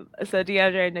 So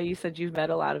DeAndre, I know you said you've met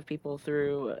a lot of people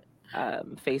through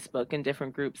Facebook and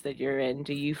different groups that you're in.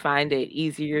 Do you find it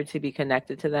easier to be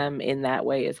connected to them in that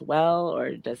way as well,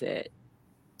 or does it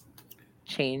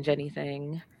change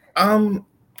anything?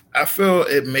 I feel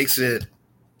it makes it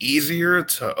easier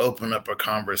to open up a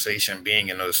conversation being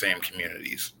in those same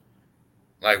communities.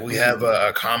 Like, we have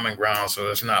a common ground, so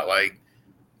it's not like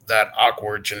that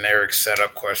awkward generic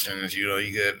setup questions. You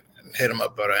could hit them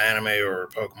up about an anime or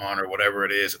Pokemon or whatever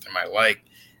it is that they might like,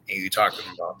 and you talk to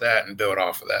them about that and build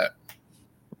off of that.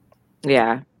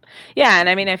 Yeah. And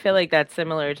I mean, I feel like that's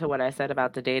similar to what I said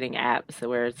about the dating apps,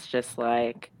 where it's just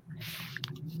like,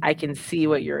 I can see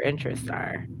what your interests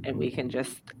are, and we can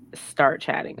just start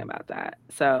chatting about that.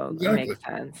 So It makes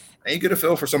sense. And you get a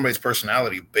feel for somebody's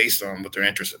personality based on what they're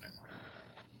interested in.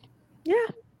 Yeah,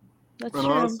 that's true.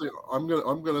 Honestly, I'm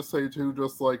gonna say too,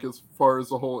 just like as far as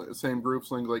the whole same groups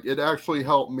thing, like it actually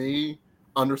helped me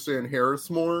understand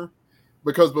Harris more.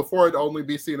 Because before I'd only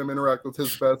be seeing him interact with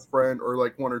his best friend or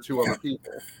like one or two other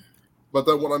people. But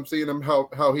then when I'm seeing him how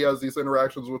he has these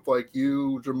interactions with like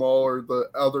you, Jamal, or the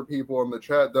other people in the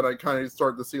chat, then I kind of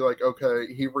start to see like,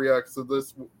 okay, he reacts to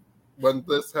this when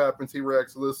this happens, he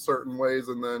reacts to this certain ways,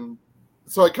 and then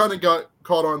so I kind of got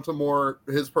caught on to more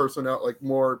his personality, like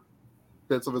more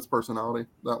bits of his personality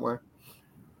that way.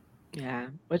 Yeah,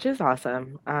 which is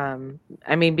awesome.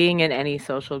 I mean, being in any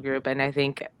social group, and I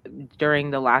think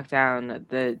during the lockdown,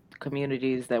 the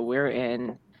communities that we're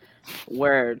in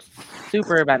were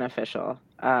super beneficial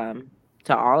to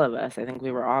all of us. I think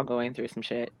we were all going through some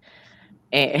shit,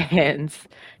 and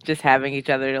just having each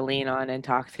other to lean on and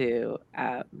talk to,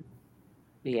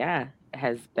 yeah,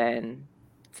 it's been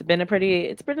a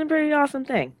pretty awesome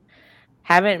thing.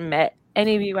 Haven't met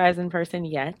any of you guys in person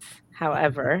yet,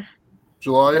 however.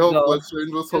 July, Go. let's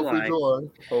change this. Hopefully July.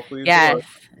 Hopefully Yes.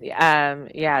 July.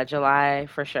 Yeah, July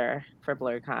for sure for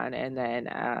BlurCon. And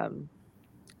then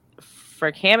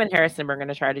for Cam and Harrison, we're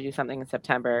gonna try to do something in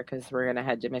September because we're gonna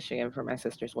head to Michigan for my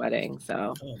sister's wedding.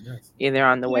 So Nice. either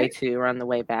on the way to or on the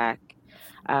way back.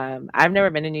 I've never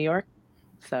been to New York,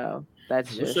 so that's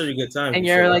We'll just show you a good time. and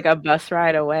you're like a bus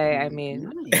ride away, I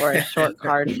mean, or a short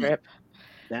car trip.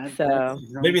 So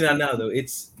maybe not now though.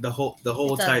 It's the whole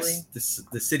It's time ugly.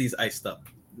 the city's iced up.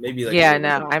 Maybe like yeah,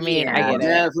 no, I mean, I get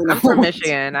it. I'm from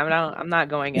Michigan. I'm not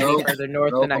going any further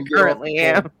north than I currently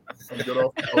am.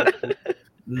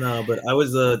 No, but I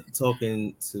was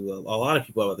talking to a lot of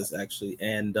people about this actually,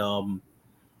 and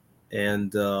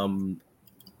in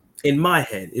my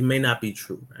head, it may not be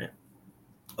true, right?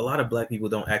 A lot of Black people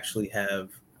don't actually have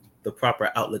the proper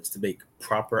outlets to make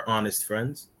proper, honest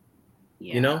friends.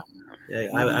 Yeah. You know, yeah,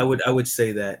 I would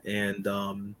say that, and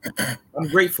I'm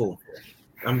grateful.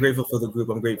 I'm grateful for the group.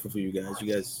 I'm grateful for you guys.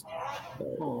 You guys,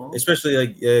 especially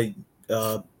like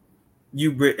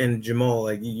you, Britt, and Jamal.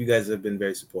 Like you guys have been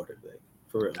very supportive, like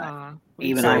for real.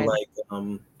 Even so, like,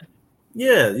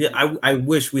 yeah. I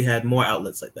wish we had more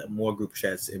outlets like that, more group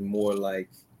chats, and more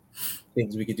like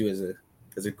things we could do as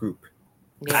a group.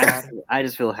 Yeah. I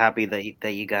just feel happy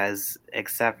that you guys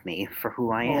accept me for who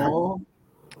I am.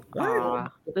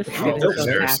 This is so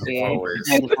happy. I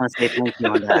just want to say thank you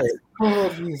on that.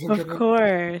 Of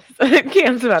course.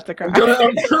 Cam's about to cry. I'm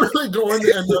really going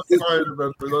to end up crying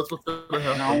eventually. That's what's going to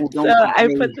happen. So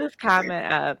I put this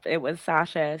comment up. It was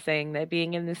Sasha saying that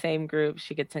being in the same group,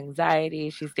 she gets anxiety.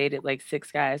 She's dated like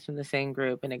 6 guys from the same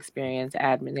group and experienced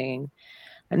adminning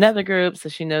another group. So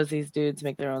she knows these dudes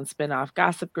make their own spin-off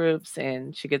gossip groups,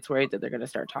 and she gets worried that they're going to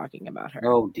start talking about her.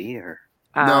 Oh, dear.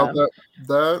 Now that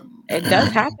it does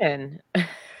happen.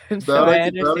 So I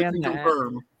understand that.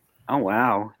 Confirm. Oh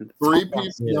wow! 3 people.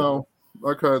 No,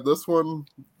 okay. This one.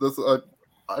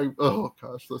 Oh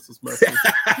gosh, this is messy.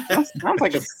 sounds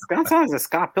like a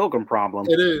Scott Pilgrim problem.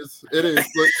 It is.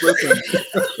 Listen,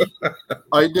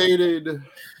 I dated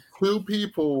 2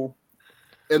 people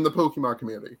in the Pokemon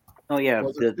community. Oh yeah,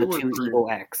 the 2 evil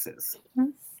exes.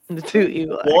 The 2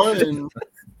 evil exes.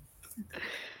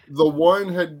 The one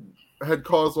had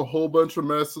caused a whole bunch of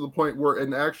mess to the point where,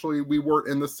 and actually we weren't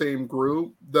in the same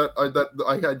group that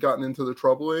I had gotten into the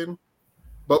trouble in,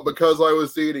 but because I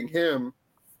was dating him,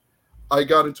 I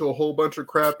got into a whole bunch of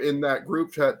crap in that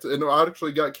group chat, and I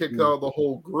actually got kicked out of the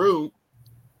whole group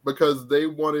because they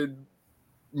wanted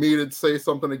me to say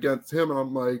something against him, and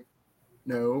I'm like,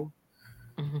 no,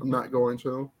 I'm not going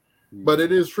to. But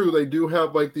it is true, they do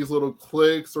have like these little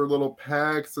cliques or little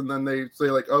packs, and then they say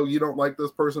like, oh, you don't like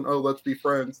this person, oh, let's be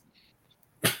friends.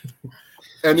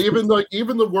 And even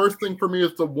the worst thing for me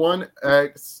is the one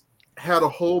ex had a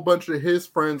whole bunch of his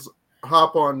friends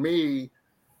hop on me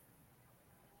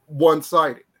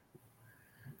one-sided.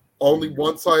 Only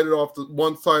one side off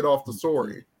the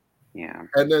story. Yeah.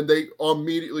 And then they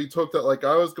immediately took that like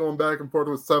I was going back and forth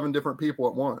with 7 different people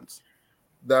at once.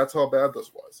 That's how bad this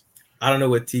was. I don't know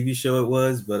what TV show it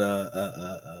was, but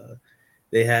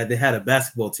they had a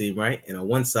basketball team, right? And on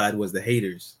one side was the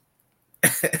haters.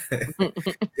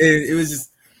 it was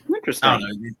just interesting. I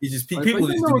don't know. It's just people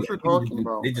just know what you're talking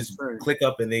about. They just click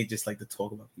up and they just like to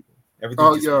talk about people.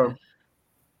 Everything.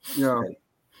 Yeah.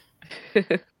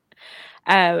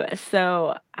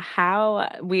 So how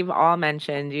we've all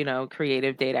mentioned,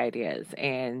 creative date ideas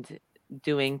and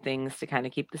doing things to kind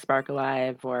of keep the spark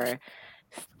alive or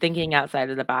thinking outside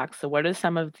of the box. So what are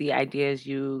some of the ideas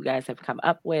you guys have come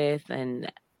up with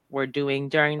and were doing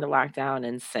during the lockdown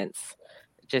and since?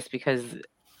 Just because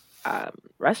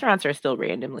restaurants are still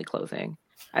randomly closing.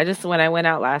 When I went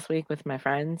out last week with my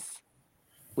friends,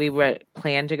 we were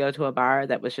planned to go to a bar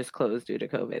that was just closed due to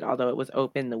COVID, although it was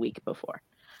open the week before.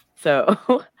 So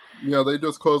yeah, they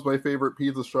just closed my favorite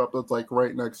pizza shop that's like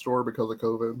right next door because of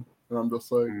COVID. And I'm just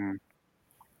like,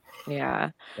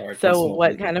 Yeah. Sorry, So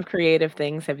what kind of creative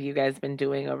things have you guys been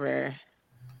doing over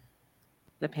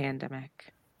the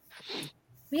pandemic?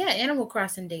 We had Animal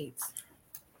Crossing dates.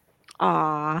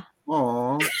 Aw,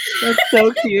 Aw. that's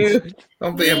so cute.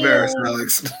 Don't be embarrassed,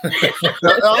 Alex. Alex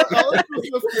was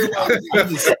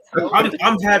just being like,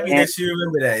 I'm happy that you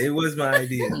remember that. It was my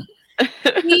idea.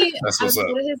 That's I what's would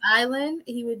up. go to his island.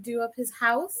 He would do up his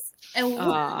house, and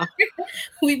Aw,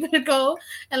 we would go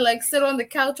and like sit on the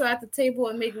couch or at the table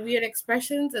and make weird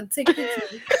expressions and take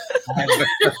pictures. I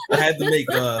had to make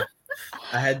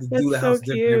I had to do the That's house so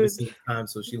different every cute. single time,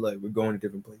 so she like we're going to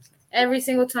different places. Every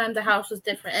single time the house was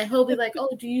different, and he'll be like, "Oh,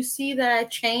 do you see that I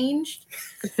changed?"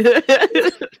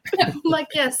 I'm like,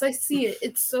 "Yes, I see it.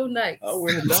 It's so nice." Oh,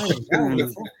 we're in the dining. Oh,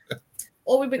 wonderful.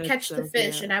 Or we would That's catch so the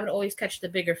fish, cute. and I would always catch the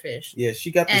bigger fish. Yeah, she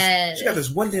got this. And She got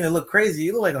this one thing that looked crazy.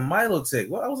 It looked like a Milo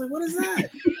tick. Well, I was like, "What is that?"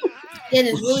 it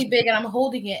is really big, and I'm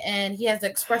holding it, and he has the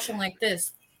expression like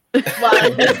this. While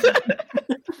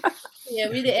yeah,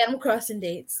 we did Animal Crossing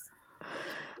dates.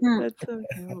 That's so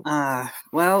cute.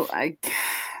 Well,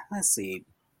 let's see.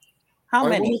 How I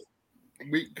many?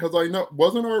 because I know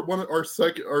wasn't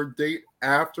our date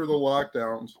after the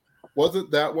lockdowns,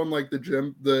 wasn't that one like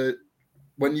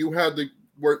when you had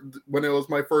when it was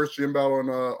my first gym battle in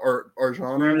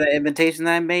Arjana? Remember the invitation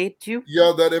that I made you?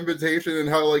 Yeah, that invitation and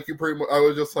how like you pretty much I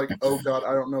was just like, oh god,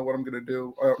 I don't know what I'm gonna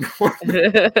do. I don't know what I'm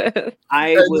gonna do. I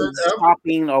And was then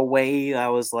chopping away. I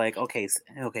was like, okay,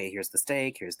 here's the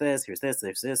steak, here's this, here's this,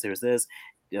 here's this, here's this.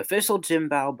 The official gym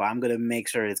bow, but I'm gonna make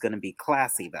sure it's gonna be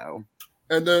classy though.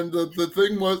 And then the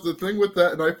thing with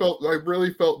that, and I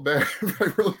really felt bad.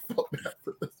 I really felt bad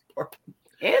for this part.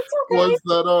 It's okay.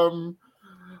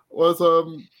 Was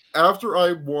that after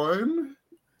I won,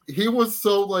 he was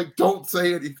so like, don't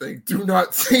say anything, do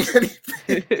not say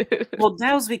anything. Well,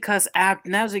 that was because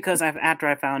after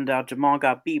I found out Jamal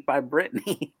got beat by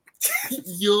Brittany.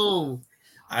 Yo,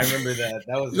 I remember that.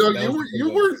 That was. yo, that was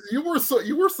you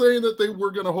were saying that they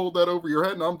were gonna hold that over your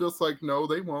head, and I'm just like, no,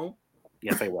 they won't.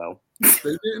 Yes, I will.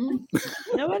 They didn't.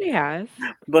 Nobody has.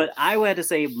 But I would have to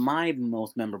say my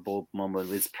most memorable moment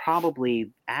was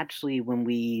probably actually when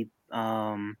we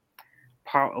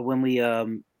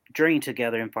journeyed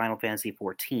together in Final Fantasy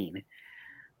 14.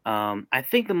 I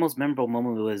think the most memorable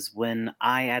moment was when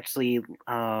I actually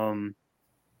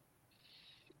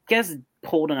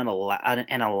pulled an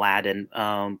Aladdin.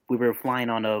 We were flying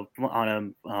on a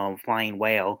flying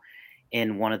whale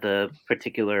in one of the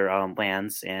particular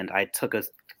lands, and I took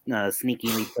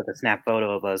sneakily took a snap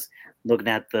photo of us looking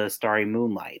at the starry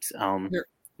moonlight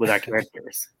with our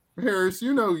characters. Harris,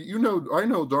 I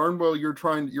know darn well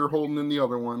you're holding in the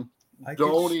other one.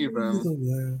 Don't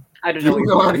even. I don't know.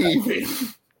 Not even.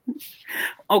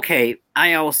 Okay,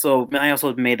 I also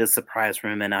made a surprise for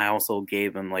him, and I also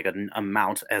gave him like an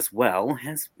amount as well.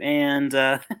 And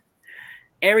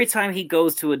every time he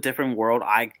goes to a different world,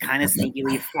 I kind of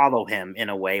sneakily follow him in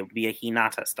a way via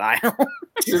Hinata style.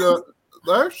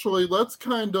 Actually, let's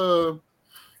kind of,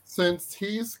 since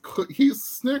he's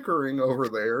snickering over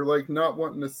there, like not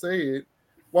wanting to say it,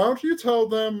 why don't you tell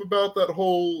them about that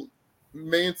whole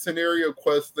main scenario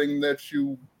quest thing that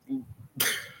you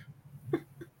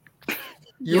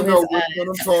know which one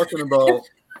I'm talking about.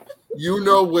 You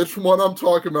know which one I'm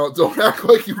talking about. Don't act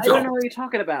like you don't. I don't know what you're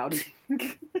talking about.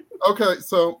 Okay,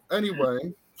 so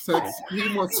anyway, since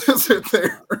he wants to sit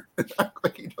there and act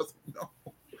like he doesn't know,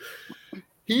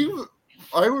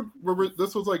 I would remember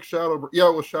this was like it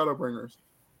was Shadowbringers.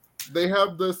 They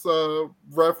have this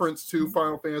reference to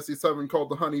Final Fantasy VII called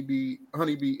the Honeybee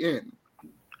Inn.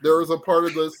 There was a part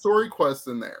of the story quest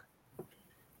in there.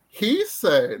 He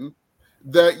said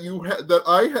that that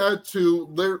I had to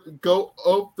go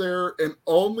up there in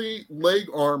only leg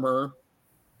armor,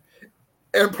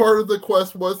 and part of the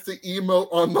quest was to emote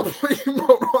on the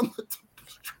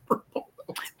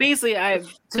Basically,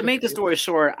 to make the story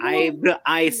short, I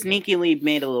sneakily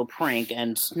made a little prank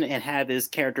and had his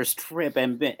character strip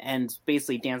and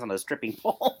basically dance on a stripping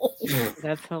pole.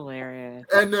 That's hilarious.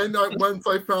 And then once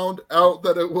I found out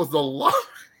that it was a lie,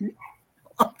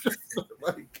 I'm just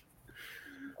like,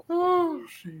 oh,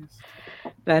 jeez.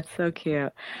 That's so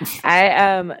cute.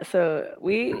 So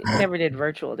we never did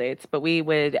virtual dates, but we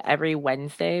would every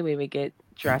Wednesday we would get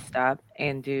dressed up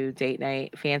and do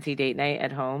fancy date night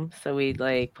at home. So we'd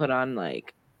like put on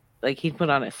like he'd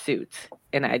put on a suit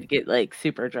and I'd get like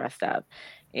super dressed up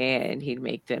and he'd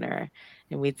make dinner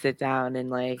and we'd sit down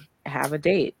and like have a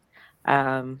date.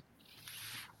 Put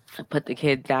the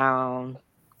kid down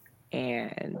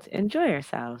and enjoy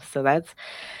ourselves. So that's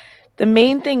the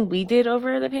main thing we did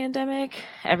over the pandemic.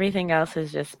 Everything else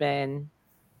has just been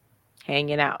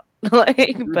hanging out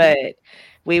like, but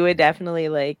we would definitely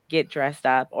like get dressed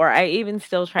up, or I even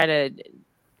still try to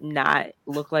not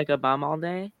look like a bum all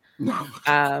day.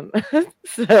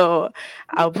 So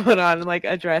I'll put on like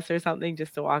a dress or something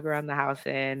just to walk around the house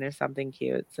in, or something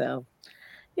cute. So,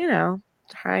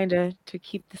 trying to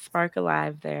keep the spark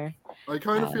alive there. I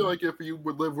kind of feel like if you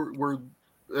would live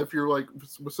if you're like,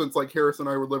 since like Harris and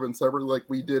I would live in separate, like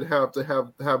we did have to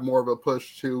have more of a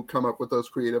push to come up with those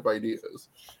creative ideas.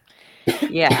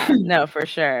 Yeah, no, for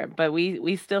sure. But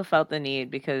we still felt the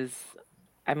need because,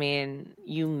 I mean,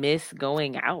 you miss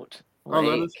going out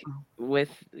like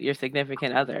with your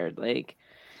significant other. Like,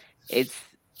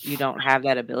 you don't have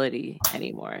that ability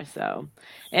anymore. So,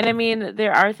 and I mean,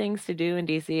 there are things to do in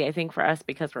DC. I think for us,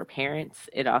 because we're parents,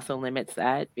 it also limits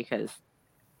that because,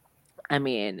 I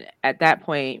mean, at that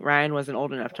point, Ryan wasn't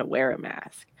old enough to wear a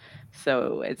mask.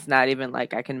 So it's not even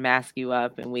like I can mask you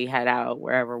up and we head out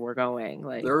wherever we're going.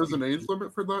 Like, there is an age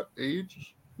limit for that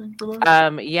age thing for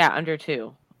that? Yeah, under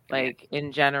 2. Like,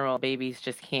 in general, babies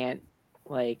just can't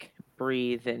like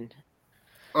breathe and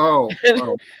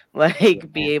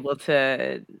like be able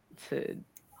to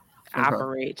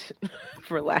operate,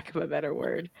 for lack of a better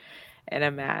word, in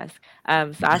a mask.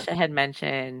 Sasha had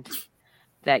mentioned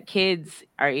that kids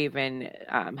are even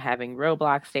having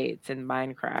Roblox dates and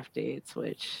Minecraft dates,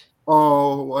 which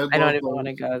I don't even want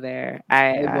to go there.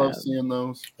 I love seeing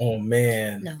those. Oh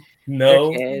man,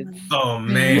 no. Oh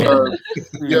man,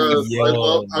 yes. I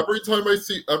love every time I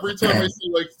see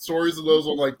like stories of those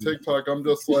on like TikTok. I'm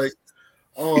just like,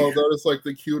 oh, that is like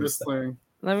the cutest thing.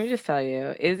 Let me just tell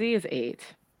you, Izzy is 8.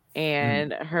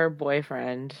 And her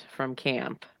boyfriend from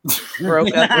camp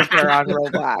broke up with her on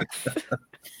Roblox.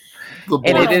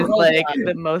 And it is like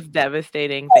the most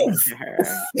devastating thing to her.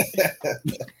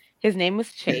 His name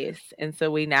was Chase. And so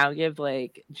we now give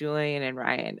like Julian and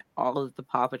Ryan all of the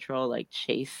Paw Patrol like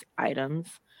Chase items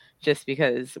just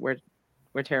because we're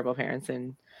terrible parents.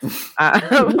 And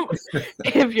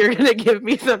if you're going to give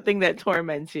me something that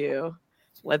torments you,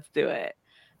 let's do it.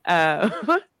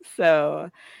 So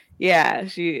yeah,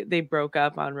 they broke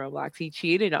up on Roblox. He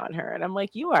cheated on her, and I'm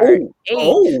like, "You are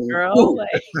 8, girl." Like,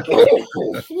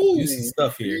 juicy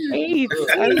stuff here. 8.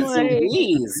 I'm like,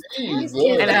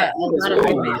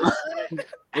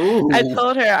 I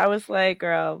told her, I was like,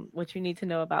 "Girl, what you need to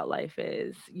know about life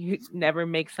is you never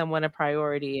make someone a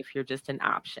priority if you're just an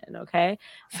option." Okay,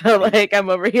 so like,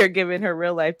 I'm over here giving her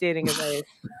real life dating advice.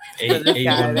 Oh,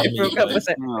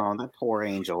 that poor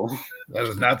angel. That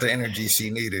was not the energy she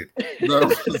needed.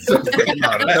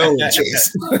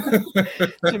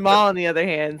 Jamal, on the other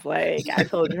hand, is like, I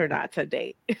told her not to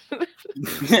date.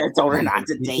 I told her not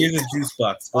to date. Here's a juice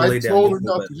box. I told her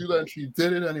not to do that, and she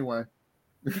did it anyway.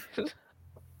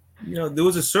 There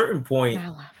was a certain point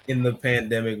in the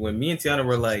pandemic when me and Tiana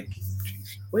were like,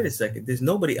 wait a second, there's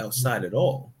nobody outside at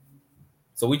all.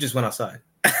 So we just went outside.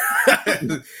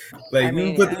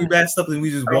 We put the bad stuff and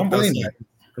we just walked outside,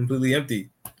 completely empty.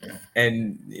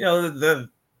 And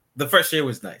the fresh air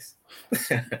was nice.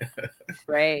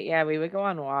 Right. Yeah, we would go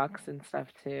on walks and stuff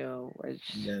too,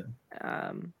 which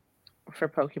for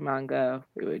Pokemon Go,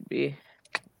 we would be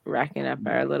racking up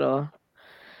our little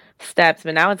steps.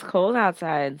 But now it's cold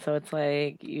outside, so it's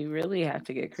like you really have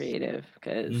to get creative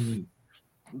because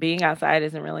being outside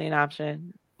isn't really an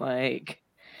option. Like,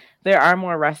 there are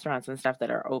more restaurants and stuff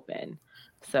that are open.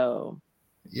 So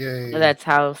that's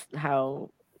how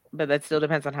but that still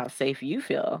depends on how safe you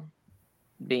feel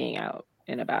being out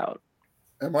and about.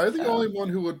 Am I the only one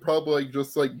who would probably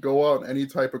just like go out any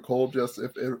type of cold just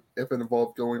if it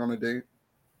involved going on a date?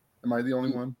 Am I the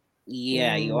only one?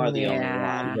 Yeah, you are the only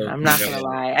one. I'm not gonna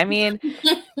lie. I mean,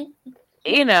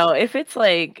 if it's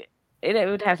like it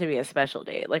would have to be a special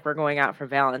date, like we're going out for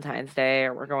Valentine's Day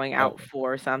or we're going out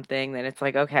for something. Then it's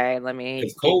like, okay, let me.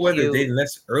 It's cold weather dating.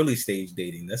 That's early stage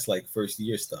dating. That's like first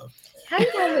year stuff. How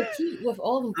you gonna look cute with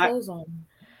all them clothes on?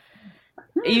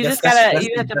 You just gotta.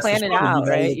 You have to plan it out,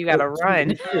 right? You gotta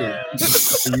run.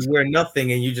 You wear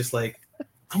nothing, and you just like,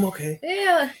 I'm okay.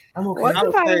 Yeah, I'm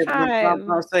okay.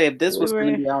 I'll say if this was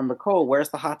going to be on the cold, where's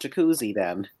the hot jacuzzi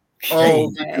then?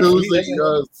 Oh, jacuzzi,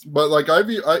 yes. But like I've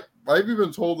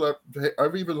even told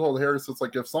Harris, it's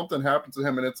like if something happens to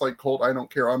him and it's like cold, I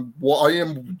don't care. I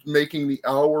am making the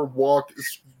hour walk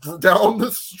down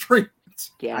the street.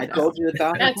 Yeah, I told you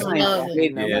 1,000 times.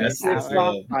 It's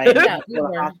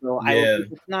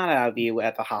not out of you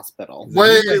at the hospital.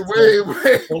 Wait,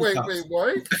 what?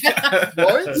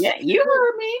 What? Yeah, you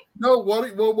heard me. No,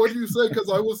 what did you say?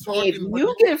 Because I was talking. If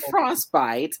you get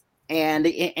frostbite and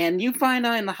you find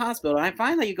out in the hospital, I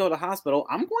find that you go to the hospital,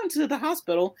 I'm going to the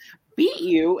hospital, beat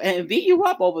you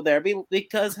up over there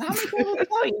because how many people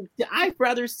tell you I'd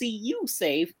rather see you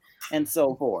safe and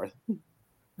so forth.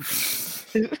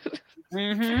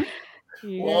 Mm-hmm.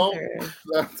 You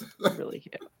guys are really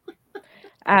cute.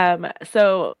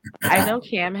 So I know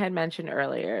Cam had mentioned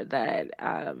earlier that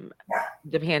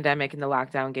the pandemic and the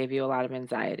lockdown gave you a lot of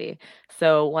anxiety.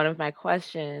 So one of my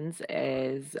questions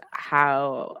is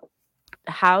how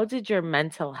did your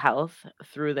mental health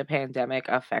through the pandemic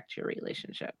affect your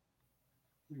relationship?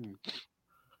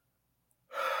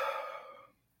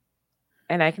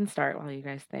 And I can start while you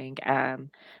guys think.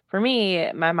 For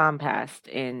me, my mom passed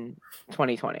in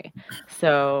 2020.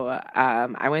 So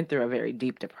I went through a very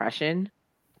deep depression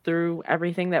through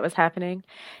everything that was happening.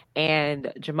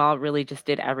 And Jamal really just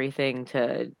did everything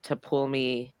to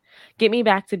get me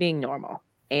back to being normal.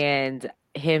 And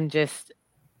him just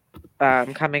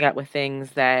coming up with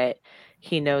things that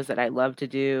he knows that I love to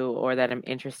do or that I'm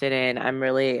interested in. I'm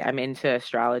into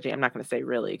astrology. I'm not going to say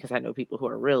really because I know people who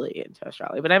are really into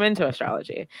astrology, but I'm into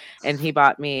astrology. And he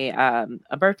bought me my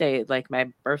birthday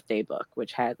book,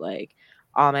 which had like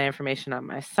all my information on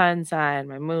my sun sign,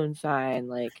 my moon sign,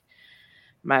 like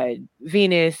my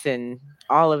Venus and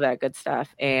all of that good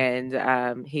stuff.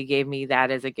 And he gave me that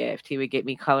as a gift. He would get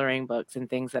me coloring books and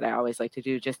things that I always like to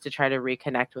do just to try to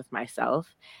reconnect with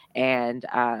myself. And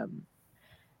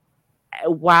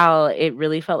while it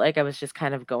really felt like I was just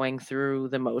kind of going through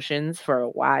the motions for a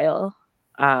while,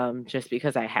 just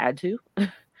because I had to,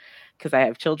 because I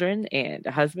have children and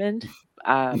a husband,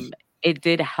 it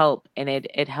did help. And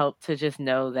it helped to just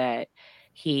know that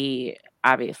he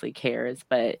obviously cares,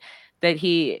 but that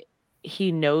he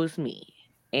knows me,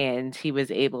 and he was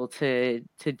able to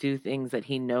do things that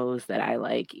he knows that I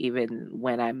like, even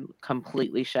when I'm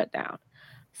completely shut down.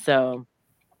 So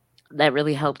that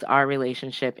really helped our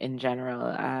relationship in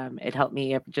general. It helped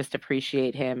me just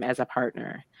appreciate him as a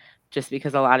partner, just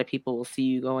because a lot of people will see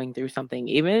you going through something,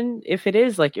 even if it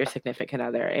is like your significant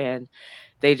other, and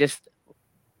they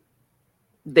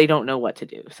don't know what to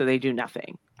do. So they do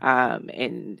nothing.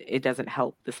 And it doesn't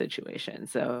help the situation.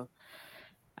 So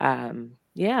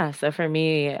yeah, so for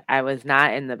me, I was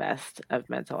not in the best of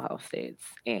mental health states,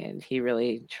 and he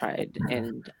really tried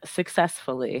and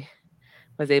successfully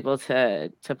was able to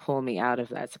pull me out of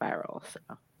that spiral. So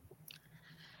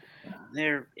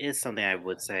There is something I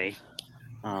would say.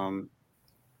 I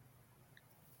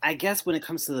guess when it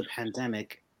comes to the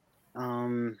pandemic,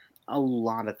 a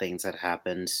lot of things had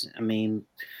happened. I mean,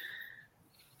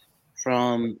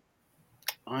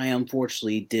 I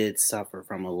unfortunately did suffer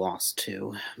from a loss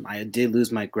too. I did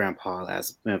lose my grandpa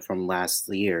from last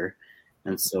year,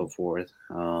 and so forth.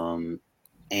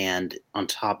 And on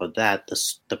top of that,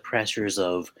 the pressures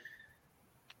of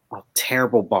a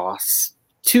terrible boss,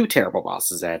 2 terrible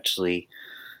bosses actually,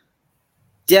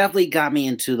 definitely got me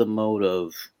into the mode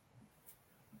of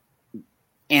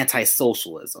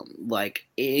anti-socialism. Like,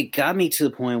 it got me to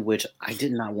the point in which I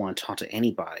did not want to talk to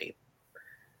anybody.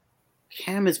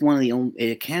 Cam is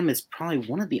probably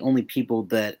one of the only people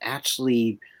that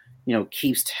actually,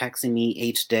 keeps texting me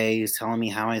each day, telling me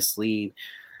how I sleep.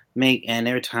 And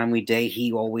every time we date,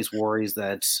 he always worries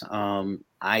that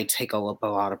I take up a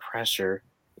lot of pressure.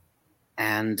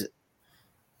 And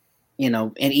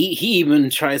and he even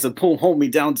tries to hold me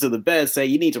down to the bed, say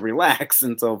you need to relax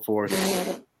and so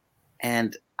forth.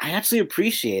 And I actually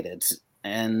appreciate it,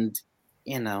 and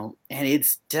and it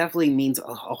definitely means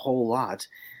a whole lot.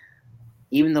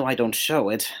 Even though I don't show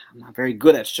it, I'm not very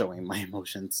good at showing my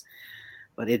emotions.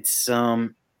 But it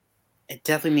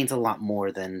definitely means a lot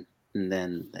more than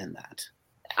that.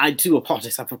 I do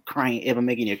apologize for crying if I'm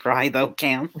making you cry, though,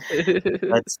 Cam.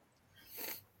 But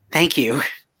thank you.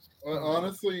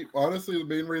 Honestly, the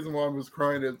main reason why I was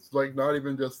crying, it's like not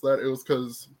even just that. It was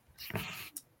because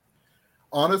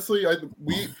honestly,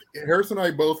 Harrison and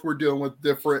I both were dealing with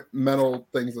different mental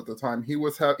things at the time.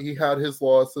 He had his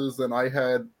losses, and I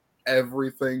had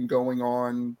everything going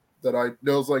on that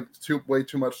there was like way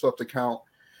too much stuff to count.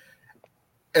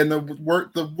 And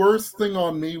the worst thing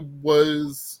on me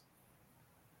was,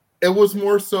 it was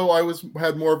more so I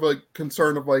had more of a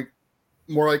concern of like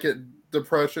more like a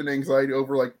depression, anxiety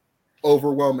over like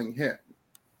overwhelming him.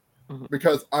 Mm-hmm.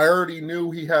 Because I already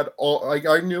knew he had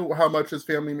I knew how much his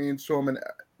family means to him and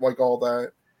like all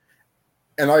that.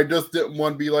 And I just didn't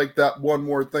want to be like that one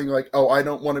more thing, like, oh, I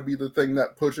don't want to be the thing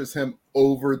that pushes him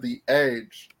over the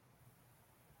edge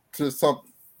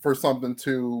for something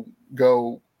to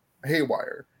go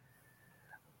haywire.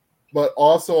 But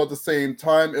also at the same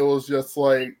time, it was just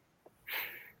like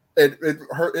it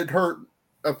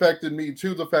affected me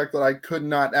too, the fact that I could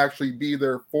not actually be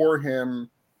there for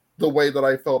him the way that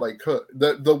I felt I could.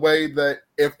 The way that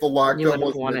if the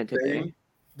lockdown wasn't a thing,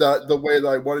 the way that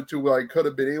I wanted to, I could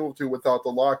have been able to without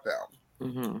the lockdown.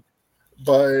 Mm-hmm.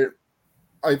 But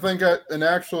I think, oh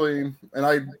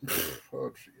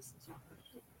Jesus.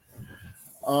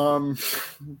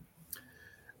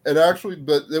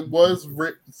 But it was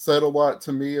said a lot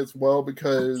to me as well,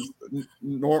 because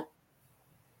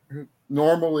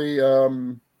normally, I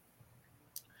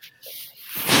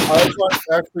was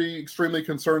actually extremely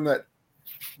concerned that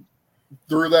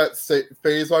through that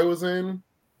phase I was in,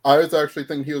 I was actually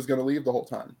thinking he was going to leave the whole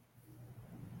time.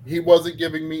 He wasn't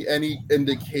giving me any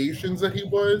indications that he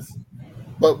was,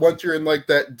 but once you're in like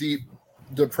that deep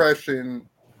depression,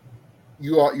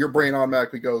 your brain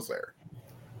automatically goes there.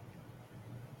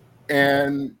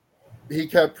 And he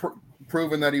kept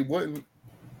proving that he wouldn't,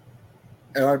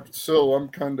 and I'm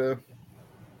kind of.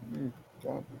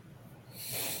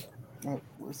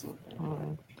 Where's it?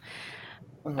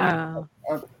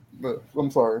 But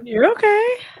I'm sorry. You're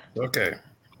okay. Okay.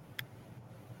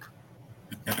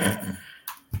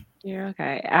 You're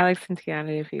okay. Alex and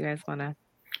Tiana, if you guys want to.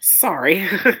 Sorry.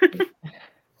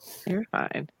 You're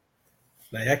fine.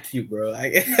 Like, cute, bro. I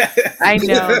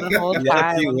know the whole time.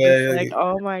 I'm just like,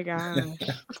 oh my gosh.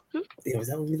 Yeah, was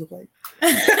that what we look like?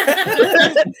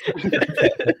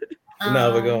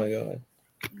 No, we're going.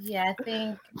 Yeah, I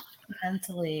think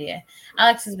mentally,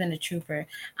 Alex has been a trooper.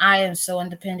 I am so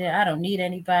independent. I don't need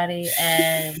anybody,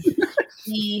 and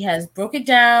he has broken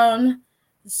down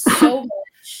so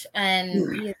much,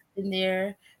 and he has been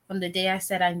there from the day I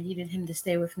said I needed him to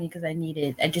stay with me because I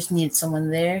just needed someone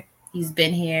there. He's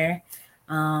been here.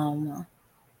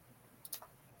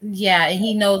 Yeah, and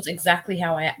he knows exactly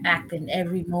how I act in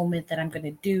every moment that I'm going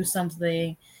to do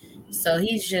something. So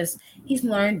he's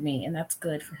learned me, and that's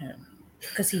good for him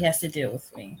because he has to deal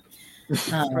with me.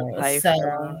 So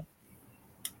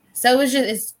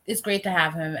it's great to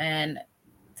have him, and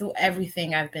through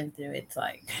everything I've been through, it's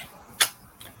like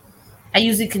I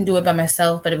usually can do it by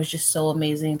myself, but it was just so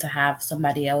amazing to have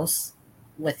somebody else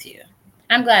with you.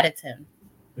 I'm glad it's him.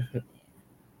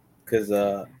 Because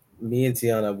me and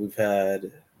Tiana, we've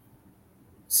had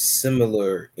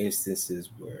similar instances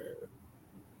where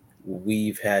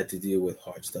we've had to deal with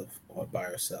hard stuff by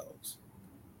ourselves,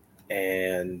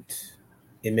 and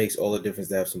it makes all the difference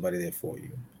to have somebody there for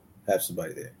you. Have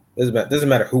somebody there. Doesn't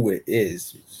matter who it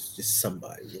is. It's just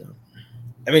somebody, you know.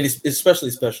 I mean, it's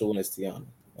especially special when it's Tiana.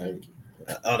 I mean,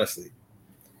 honestly,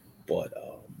 but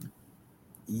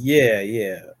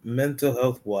yeah. Mental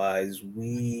health wise,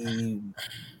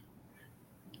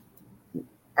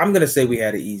 I'm gonna say we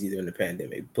had it easy during the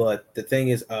pandemic, but the thing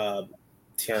is,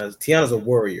 Tiana's a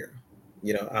warrior.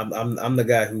 You know, I'm the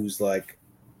guy who's like,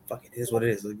 fuck it, is what it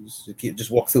is. Like,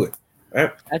 just walk through it,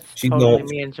 right? That's totally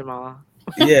me and Jamal.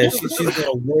 Yeah, she's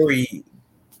gonna worry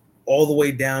all the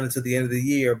way down until the end of the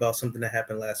year about something that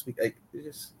happened last week. Like,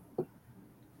 just,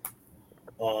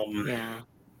 yeah.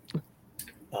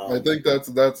 I think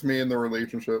that's me in the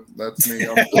relationship. That's me.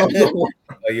 Are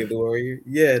you the warrior?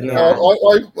 Yeah, no.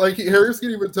 Like Harris can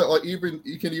even tell. Like he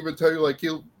can even tell you. Like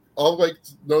I'll like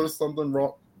notice something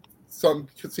wrong.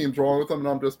 Something seems wrong with him, and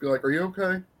I'm just be like, "Are you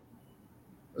okay?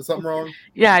 Is something wrong?"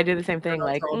 Yeah, I do the same thing.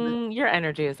 Like, your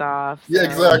energy is off. So yeah,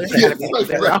 exactly.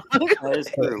 That is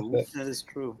true. That is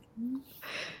true.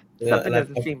 Something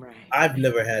doesn't seem right. I've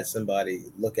never had somebody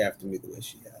look after me the way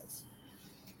she has.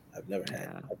 I've never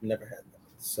had that.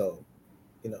 So,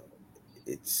 you know,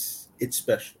 it's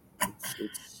special.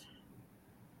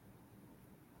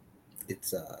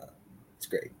 It's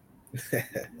great.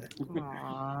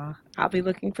 Aww. I'll be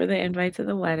looking for the invite to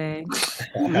the wedding.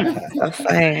 Just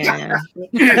saying.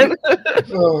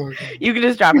 You can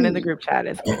just drop it in the group chat.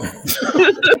 It's cool.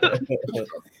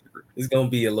 It's gonna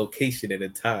be a location and a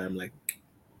time, like.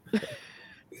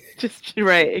 Just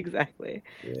right, exactly.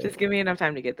 Yeah. Just give me enough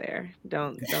time to get there.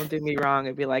 Don't do me wrong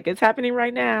and be like, it's happening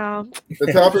right now.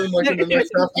 It's happening like in the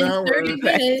next half an hour. 30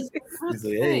 minutes. He's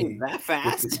like, hey, that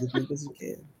fast.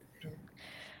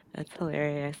 That's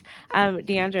hilarious.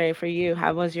 DeAndre, for you,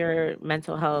 how was your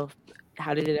mental health?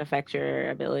 How did it affect your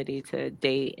ability to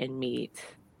date and meet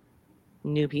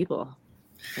new people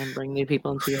and bring new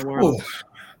people into your world?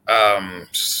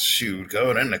 Shoot,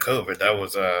 going into COVID, that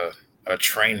was a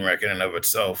train wreck in and of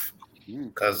itself,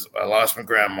 because I lost my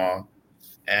grandma,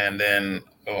 and then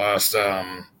I lost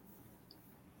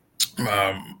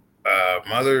my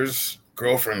mother's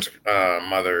girlfriend's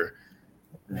mother,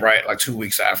 right, like 2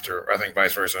 weeks after, or I think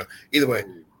vice versa. Either way,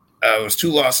 it was 2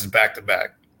 losses back to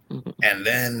back, and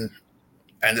then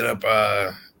ended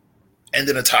a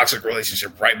toxic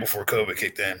relationship right before COVID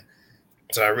kicked in.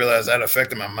 So I realized that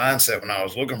affected my mindset when I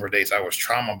was looking for dates. I was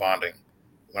trauma bonding.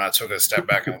 When I took a step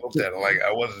back and looked at it, like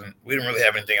we didn't really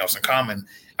have anything else in common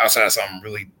outside of something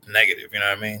really negative. You know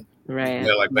what I mean? Right.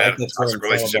 Yeah, like bad toxic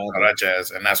relationship, all that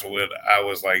jazz, and that's what I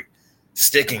was like.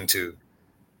 sticking to.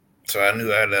 So I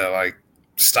knew I had to like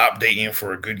stop dating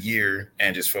for a good year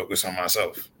and just focus on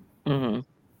myself. Mm-hmm.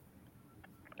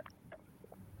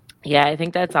 Yeah, I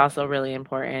think that's also really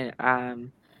important.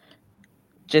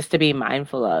 Just to be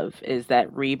mindful of is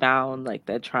that rebound, like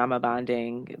the trauma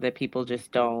bonding that people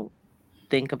just don't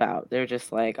think about. They're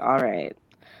just like, all right,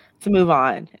 to move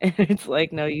on. And it's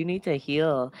like, no, you need to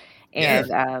heal.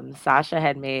 Yeah. And Sasha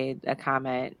had made a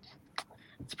comment.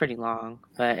 It's pretty long,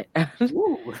 but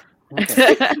Ooh,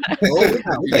 okay.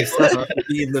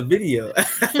 Be in the video.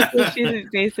 she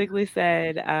basically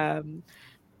said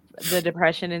the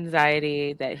depression,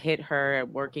 anxiety that hit her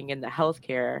working in the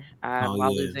healthcare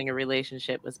while losing a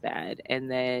relationship was bad. And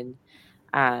then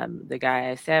the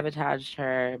guy sabotaged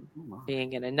her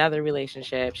being in another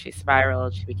relationship. She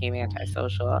spiraled. She became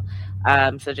antisocial.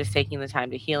 So just taking the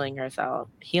time to healing herself.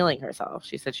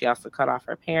 She said she also cut off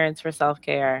her parents for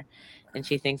self-care. And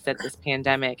she thinks that this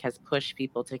pandemic has pushed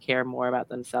people to care more about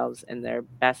themselves and their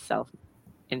best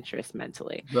self-interest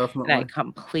mentally. Definitely. And I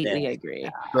completely agree.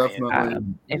 Definitely.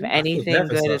 If anything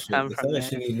good has come from this.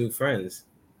 She need new friends.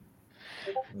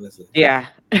 Listen. Yeah.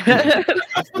 I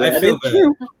feel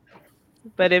bad.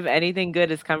 But if anything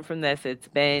good has come from this, it's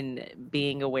been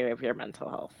being aware of your mental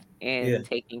health and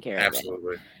taking care of it.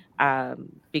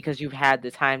 Because you've had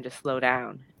the time to slow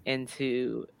down and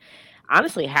to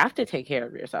honestly have to take care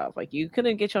of yourself. Like you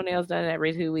couldn't get your nails done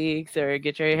every 2 weeks or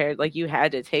get your hair. Like you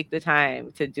had to take the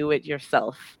time to do it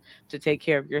yourself, to take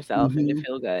care of yourself and to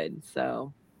feel good.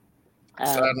 So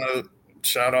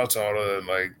shout out to all the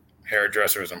like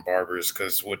hairdressers and barbers,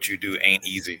 because what you do ain't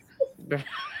easy.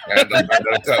 I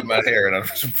don't cut my hair, and I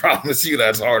promise you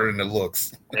that's harder than it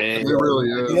looks. It really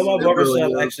is. You know, my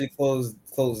barbershop actually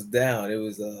closed down. It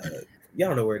was y'all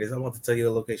don't know where it is. I'm about to tell you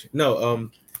the location. No,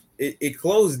 it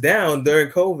closed down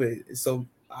during COVID. So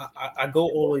I go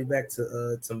all the way back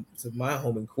to my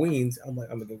home in Queens. I'm like,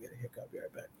 I'm gonna go get a haircut. I'll be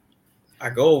right back. I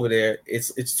go over there.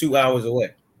 It's 2 hours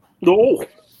away. No,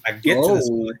 I get to the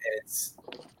spot and it's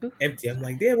empty. I'm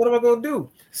like, damn, what am I gonna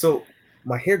do? So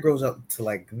my hair grows up to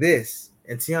like this,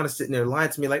 and Tiana's sitting there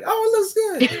lying to me like, "Oh, it looks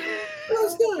good. It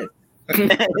looks good."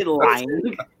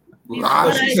 Lying.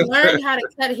 I learned how to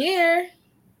cut hair.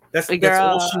 That's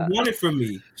all she wanted from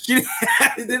me. It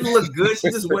didn't look good. She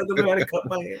just wanted to learn how to cut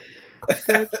my hair.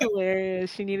 That's hilarious.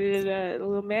 She needed a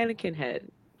little mannequin head.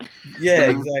 Yeah,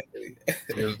 exactly.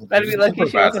 Better be lucky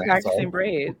she wasn't practicing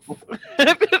braids. My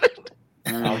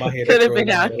hair could have been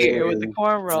out here with the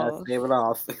cornrows. Gave it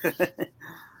off.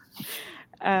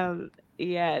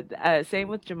 Same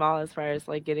with Jamal as far as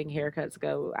like getting haircuts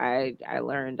go. I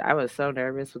learned I was so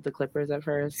nervous with the clippers at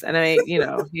first, and I mean,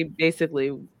 he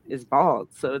basically is bald,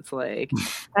 so it's like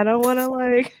I don't want to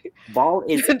like bald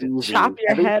is easy. Chop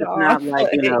your head off. Not like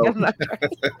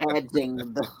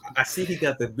edging. I see he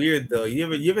got the beard though.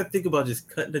 You ever think about just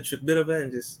cutting the bit of it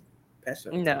and just?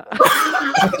 No.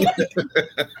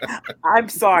 I'm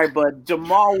sorry, but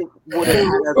Jamal would have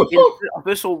had an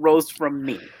official roast from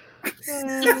me.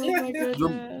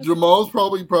 Jamal's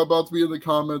probably about to be in the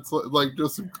comments, like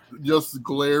just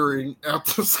glaring at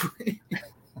the screen.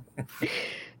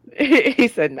 He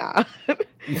said, "Nah."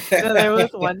 So there was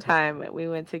one time we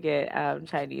went to get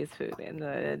Chinese food,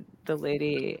 and the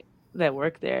lady that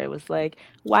worked there was like,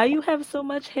 "Why you have so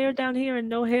much hair down here and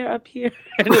no hair up here?"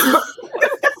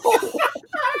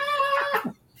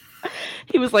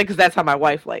 He was like, "Because that's how my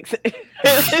wife likes it."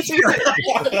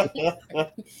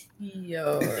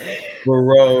 Yo,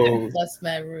 bro, that's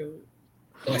mad rude.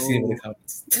 I see him in the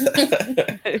comments.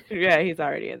 Yeah, he's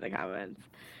already in the comments.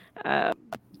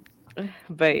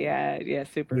 But yeah,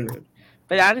 super rude.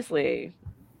 But honestly,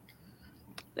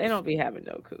 they don't be having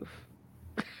no coof.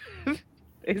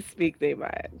 They speak their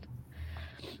mind.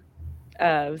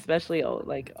 Especially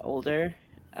older.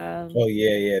 Oh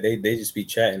yeah, they just be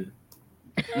chatting.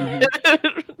 They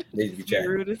just be chatting.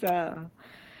 Rude as hell.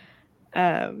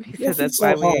 He said that's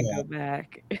why we didn't go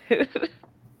back.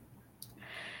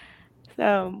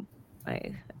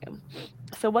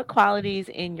 So what qualities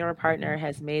in your partner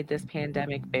has made this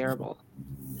pandemic bearable?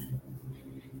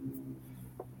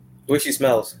 The way she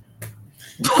smells.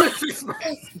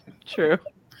 True.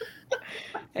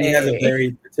 He has a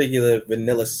very particular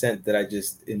vanilla scent that I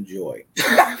just enjoy.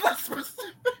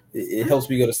 It helps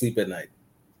me go to sleep at night.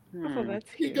 Oh, that's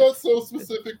He cute. got so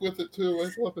specific with it too. I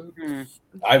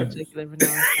love it.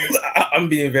 I'm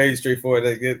being very straightforward.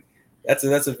 Like that's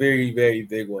a very, very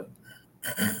big one.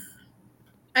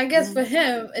 I guess for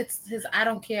him, it's his I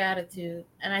don't care attitude.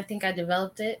 And I think I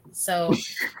developed it. So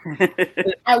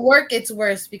at work, it's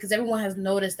worse because everyone has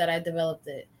noticed that I developed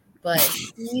it. but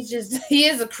he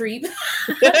is a creep.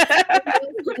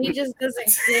 He just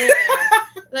doesn't care.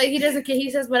 Like, he doesn't care. He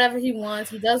says whatever he wants.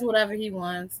 He does whatever he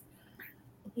wants.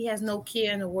 He has no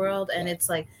care in the world, and it's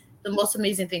like the most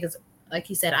amazing thing is, like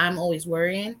he said, I'm always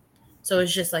worrying. So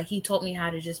it's just like he taught me how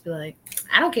to just be like,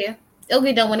 I don't care. It'll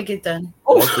get done when it gets done.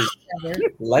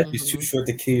 Life is too short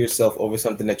to kill yourself over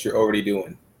something that you're already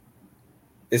doing.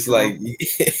 It's like,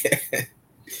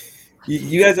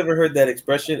 you guys ever heard that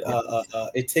expression?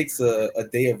 It takes a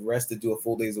day of rest to do a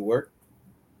full day's of work.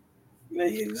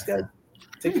 You just gotta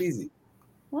take it easy.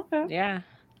 Okay. Yeah,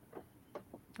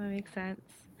 that makes sense.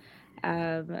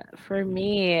 For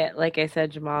me, like I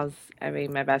said, Jamal's,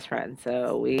 my best friend,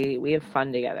 so we have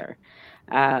fun together.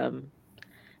 And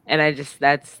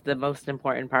that's the most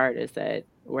important part, is that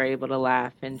we're able to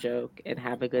laugh and joke and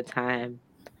have a good time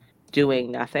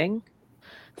doing nothing.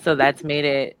 So that's made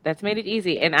it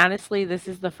easy. And honestly, this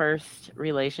is the first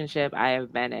relationship I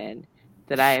have been in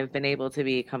that I have been able to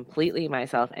be completely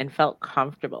myself and felt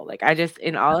comfortable. Like,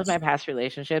 in all of my past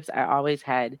relationships, I always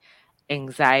had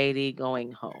anxiety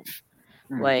going home.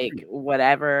 Like,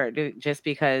 whatever, just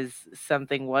because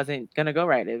something wasn't going to go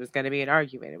right. It was going to be an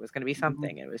argument. It was going to be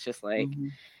something. It was just like,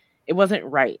 it wasn't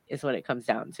right is what it comes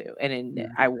down to.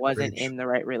 And I wasn't in the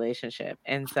right relationship.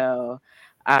 And so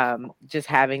just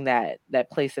having that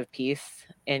place of peace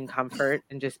and comfort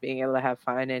and just being able to have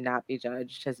fun and not be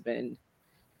judged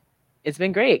it's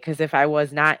been great. Because if I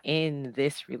was not in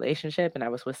this relationship and I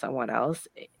was with someone else,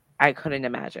 I couldn't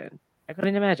imagine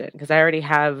because I already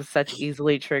have such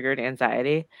easily triggered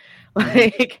anxiety.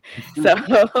 Like,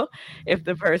 so if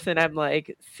the person I'm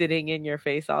like sitting in your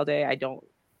face all day, I don't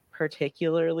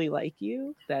particularly like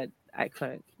you, that I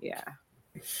couldn't,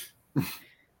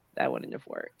 that wouldn't have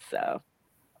worked. So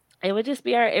it would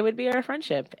be our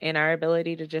friendship and our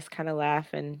ability to just kind of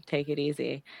laugh and take it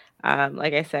easy.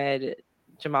 Like I said,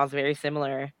 Jamal's very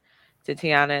similar to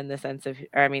Tiana in the sense of,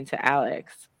 to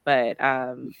Alex, but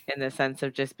in the sense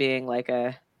of just being like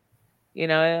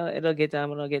it'll get done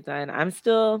when it'll get done. I'm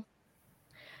still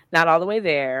not all the way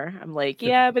there. I'm like,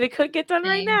 but it could get done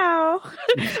right now.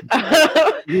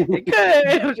 It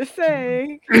could. I'm just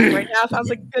saying. Right now sounds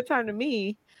like a good time to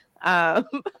me.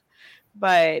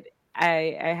 But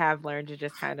I have learned to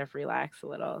just kind of relax a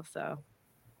little. So,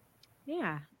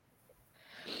 yeah.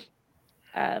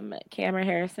 Cam or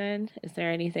Harrison, is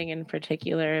there anything in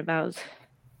particular about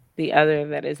the other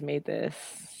that has made this?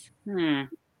 Well,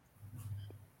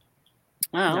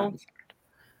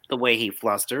 the way he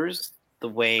flusters, the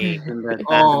way the many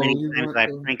times I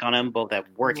prank on him both at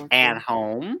work and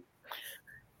home.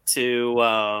 To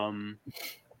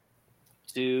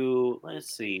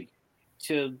let's see,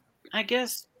 to I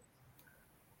guess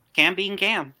Cam being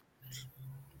Cam.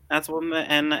 That's what,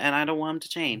 and I don't want him to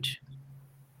change.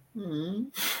 You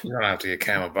don't have to get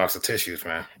Cam a box of tissues,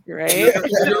 man. Right?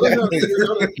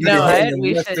 No,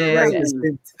 we should. This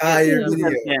entire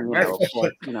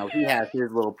video. He has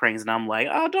his little pranks, and I'm like,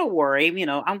 oh, don't worry.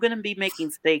 I'm gonna be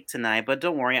making steak tonight, but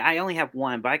don't worry, I only have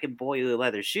one, but I can boil you a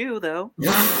leather shoe, though.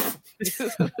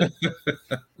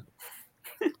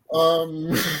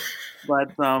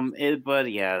 But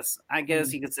yes, I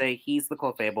guess you could say he's the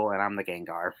Clefable and I'm the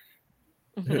Gengar.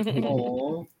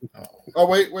 Oh,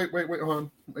 wait, hold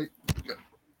on. Wait.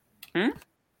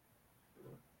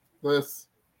 This.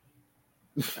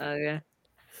 Oh, yeah.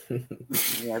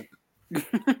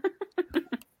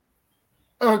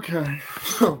 Okay.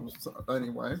 So,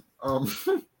 anyway,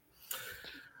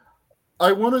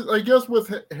 I guess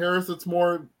with Harris, it's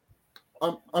more,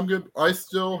 I'm good. I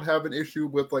still have an issue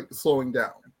with like slowing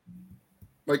down.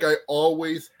 Like, I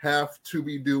always have to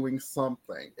be doing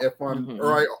something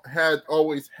or I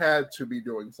always had to be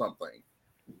doing something.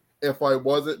 If I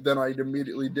wasn't, then I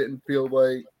immediately didn't feel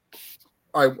like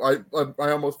I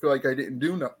almost feel like I didn't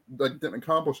didn't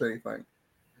accomplish anything.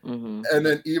 And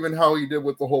then even how he did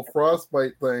with the whole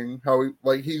frostbite thing, how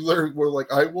he literally was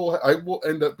like, I will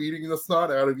end up beating the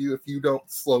snot out of you if you don't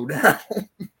slow down.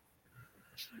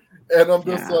 And I'm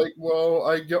just like, well,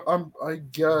 I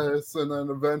guess. And then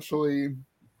eventually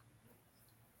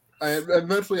I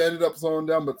ended up slowing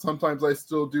down, but sometimes I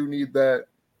still do need that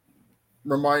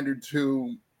reminder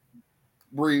to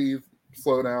breathe,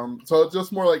 slow down. So it's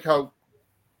just more like how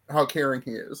caring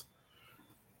he is.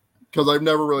 Because I've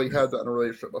never really had that in a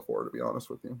relationship before, to be honest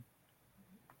with you.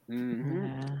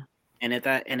 Yeah. And if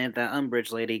that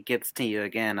Umbridge lady gets to you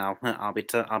again, I'll be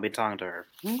talking to her.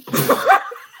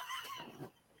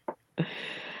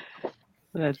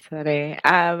 That's funny.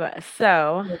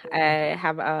 So I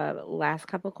have a last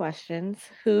couple questions.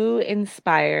 Who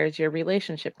inspires your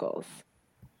relationship goals?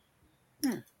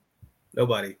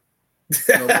 Nobody.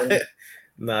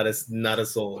 Not a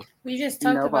soul. We just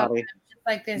talked about Nobody.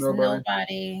 like there's Nobody.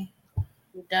 nobody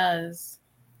who does.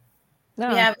 No,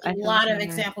 We have I a feel lot the of same way.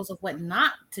 examples of what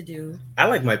not to do. I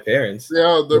like my parents.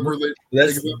 Yeah,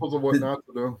 That's- examples of what not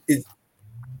to do.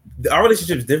 Our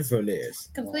relationship is different from theirs.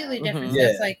 Completely different. Mhm. So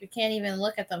it's Yeah. like we can't even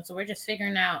look at them. So we're just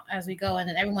figuring out as we go, and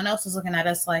then everyone else is looking at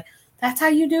us like, "That's how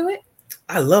you do it."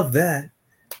 I love that.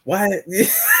 Why?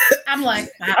 I'm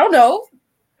like, I don't know.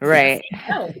 Right.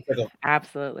 No.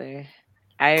 Absolutely.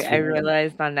 I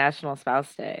realized on National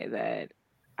Spouse Day that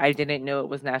I didn't know it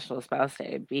was National Spouse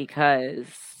Day because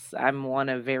I'm one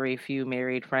of very few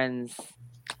married friends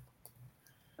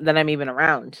that I'm even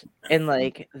around. And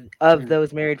like of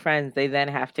those married friends, they then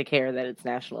have to care that it's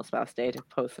National Spouse Day to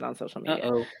post it on social media.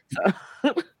 Uh-oh.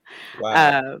 So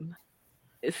Wow.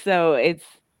 so it's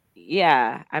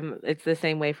it's the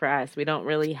same way for us. We don't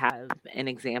really have an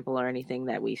example or anything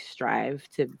that we strive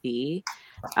to be.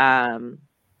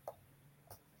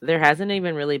 There hasn't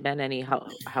even really been any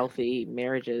healthy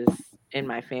marriages in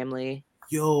my family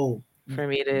Yo, for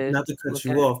me to not to cut look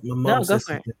you at. off. My No, mom go said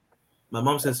for it. something. My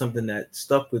mom said something that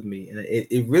stuck with me, and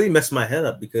it really messed my head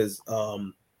up because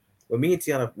when me and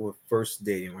Tiana were first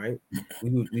dating, right?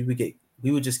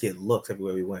 We would just get looks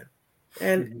everywhere we went,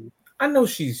 and I know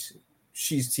she's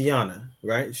Tiana,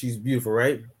 right? She's beautiful,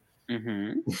 right?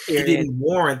 Mm-hmm. It Period. didn't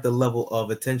warrant the level of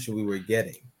attention we were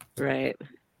getting. Right.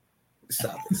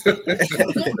 Stop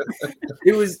it.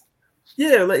 It was,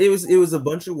 yeah, like it was a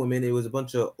bunch of women. It was a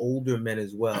bunch of older men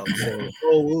as well saying,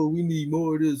 "Oh, well, we need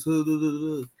more of this."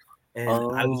 And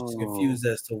I was just confused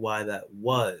as to why that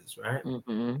was, right?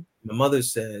 Mm-hmm. My mother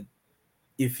said,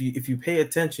 if you pay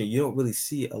attention, you don't really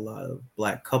see a lot of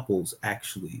Black couples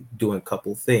actually doing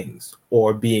couple things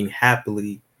or being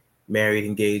happily married,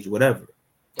 engaged, whatever.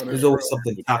 There's always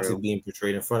something toxic being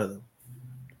portrayed in front of them.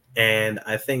 And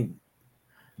I think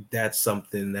that's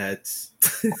something that's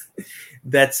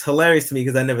that's hilarious to me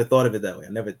because I never thought of it that way.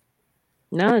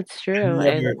 No, it's true.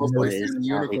 Never-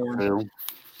 True.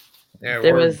 Yeah,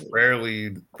 There we're was-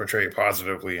 rarely portrayed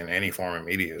positively in any form of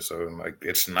media, so like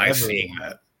it's nice Ever. seeing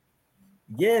that.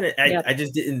 Yeah, and Yep. I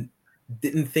just didn't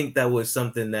think that was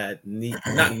something that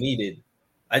not needed.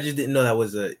 I just didn't know that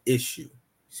was a issue.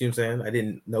 See what I'm saying? I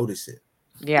didn't notice it.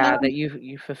 Yeah, that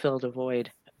you fulfilled a void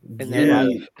in their Yeah.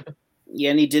 life. Yeah,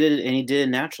 and he did it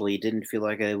naturally. He didn't feel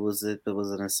like it was an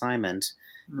assignment.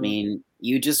 I mean,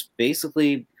 you just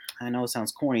basically, I know it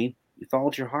sounds corny, you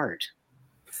followed your heart.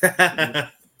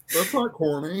 That's not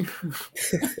corny.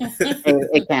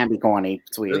 It can be corny,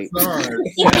 sweetie. It's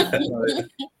not.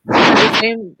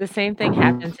 The same thing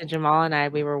happened to Jamal and I.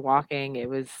 We were walking. It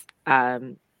was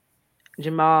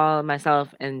Jamal,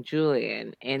 myself, and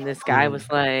Julian. And this guy was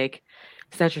like,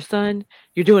 "Is that your son?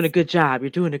 You're doing a good job. You're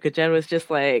doing a good job." It was just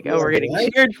like, "Oh, we're getting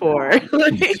What? cheered for."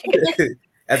 Like,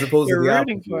 As opposed to you're the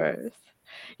rooting opposite. for us.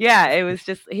 Yeah, it was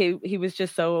just he was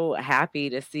just so happy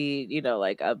to see,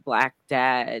 like a Black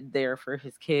dad there for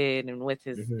his kid and with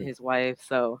his wife.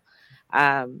 So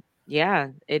yeah,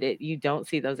 it you don't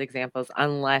see those examples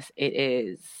unless it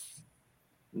is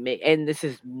and this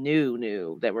is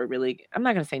new that we're really, I'm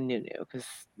not gonna say new because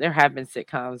there have been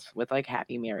sitcoms with like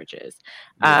happy marriages.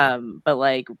 Yeah. But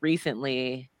like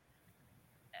recently,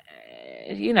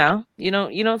 you don't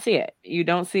see it. You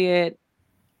don't see it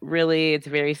really. It's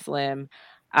very slim.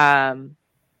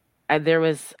 There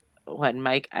was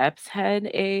Mike Epps had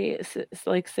a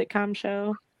like sitcom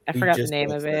show. I We forgot the just name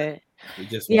watched of that. it. We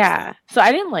just watched Yeah, so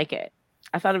I didn't like it.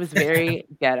 I thought it was very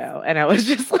ghetto, and I was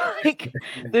just like,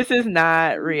 "This is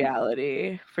not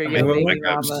reality for your mean, baby Mike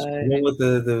Epps- mama." that. One with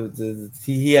the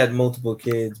he had multiple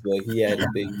kids, but he had a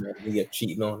big one. He kept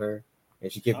cheating on her,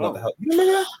 and she kicked him out the house. You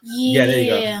remember that? Yeah, there you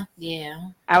go. Yeah.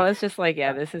 I was just like,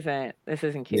 "Yeah, this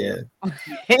isn't cute."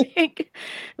 Yeah.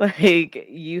 like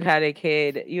you had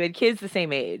kids the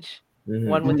same age, Mhm.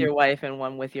 one with your wife and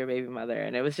one with your baby mother,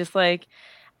 and it was just like,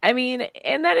 I mean,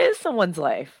 and that is someone's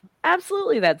life.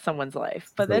 Absolutely, that's someone's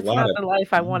life. But It's a that's lot not of- the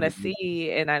life I want to Mhm.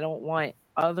 see, and I don't want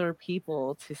other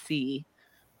people to see,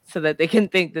 so that they can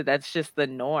think that that's just the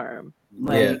norm.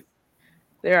 Like, Yeah.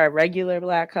 there are regular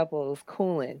Black couples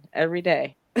cooling every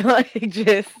day, like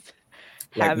just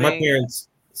Like my having, parents.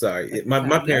 Sorry, my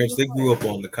No, parents. They go grew for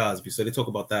up on the Cosby, so they talk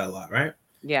about that a lot, right?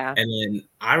 yeah. And then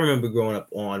I remember growing up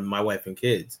on My Wife and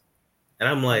Kids, and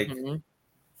I'm like, Mhm.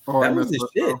 Oh, I that was missed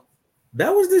the that shit. show.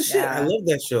 That was the shit. I Yeah. love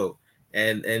that show,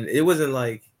 and it wasn't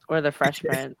like, Or the Fresh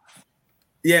Prince.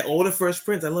 yeah, all the Fresh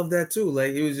Prince. I love that too.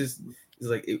 Like it was just, it's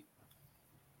like it,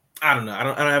 I don't know. I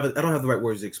don't have the right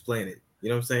words to explain it. You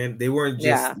know what I'm saying? They weren't just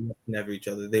Yeah. looking at each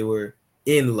other. They were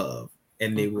in love,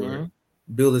 and they were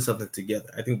building something together.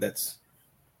 I think that's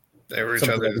They were each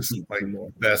something that we other's need to like do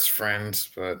more. best friends,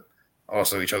 but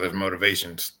also each other's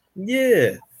motivations.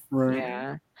 Yeah. Right.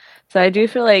 Yeah. So I do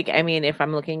feel like, I mean, if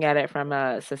I'm looking at it from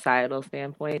a societal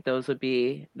standpoint, those would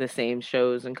be the same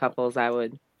shows and couples I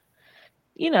would,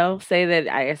 say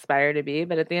that I aspire to be.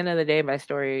 But at the end of the day, my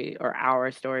story or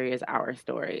our story is our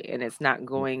story, and it's not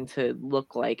going to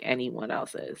look like anyone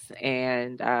else's.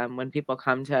 And when people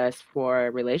come to us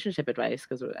for relationship advice,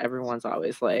 because everyone's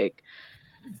always like,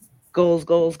 goals,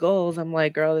 goals, goals. I'm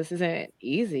like, girl, this isn't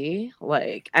easy.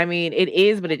 Like, I mean, it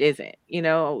is, but it isn't.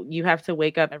 You have to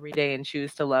wake up every day and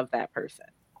choose to love that person.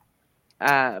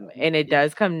 And it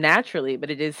does come naturally, but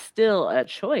it is still a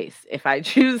choice. If I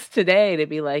choose today to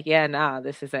be like, yeah, nah,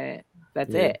 this isn't,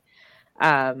 that's Yeah.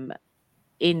 it.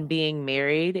 In being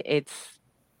married,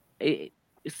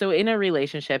 so in a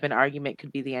relationship, an argument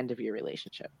could be the end of your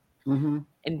relationship. Mm-hmm.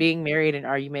 And being married, an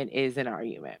argument is an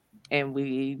argument. And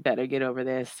we better get over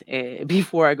this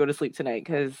before I go to sleep tonight,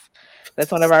 because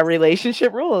that's one of our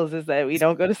relationship rules, is that we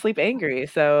don't go to sleep angry.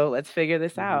 So let's figure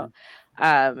this out.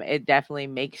 It definitely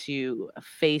makes you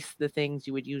face the things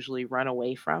you would usually run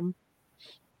away from.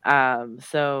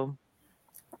 So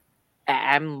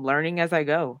I'm learning as I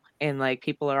go. And like,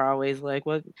 people are always like,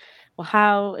 well,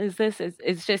 how is this?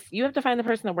 It's just, you have to find the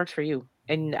person that works for you.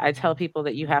 And I tell people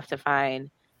that you have to find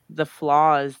the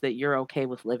flaws that you're okay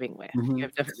with living with. You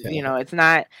have to, it's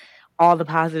not all the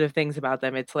positive things about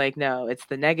them. It's like, no, it's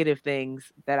the negative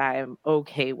things that I am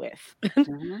okay with.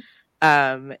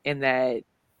 And that,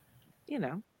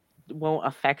 won't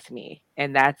affect me.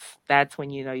 And that's when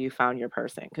you found your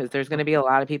person, because there's going to be a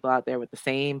lot of people out there with the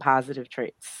same positive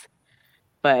traits,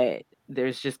 but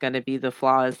there's just going to be the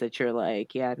flaws that you're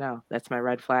like, yeah, no, that's my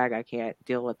red flag. I can't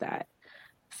deal with that.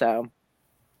 So,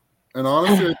 and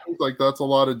honestly, I think like that's a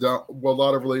lot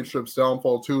of relationships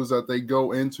downfall too, is that they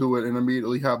go into it and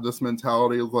immediately have this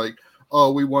mentality of like,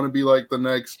 oh, we want to be like the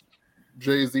next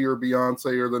Jay-Z or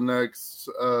Beyonce or the next,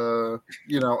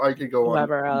 I could go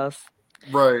whoever on. else.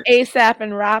 Right. ASAP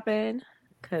and Robin,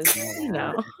 because,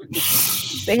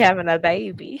 they having a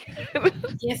baby.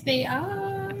 Yes, they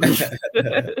are. But,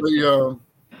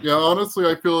 yeah, honestly,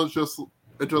 I feel it's just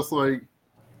like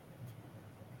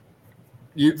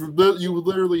you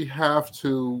literally have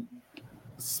to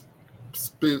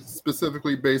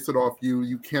specifically base it off you.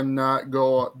 You cannot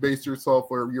base yourself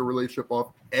or your relationship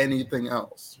off anything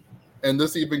else. And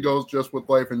this even goes just with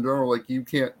life in general. Like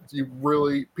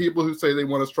people who say they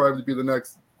want to strive to be the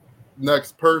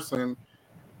next person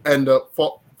end up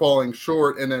falling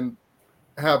short and then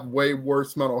have way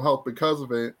worse mental health because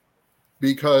of it.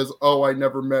 Because, I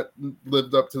never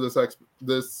lived up to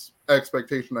this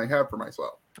expectation I have for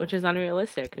myself. Which is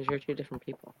unrealistic, because you're two different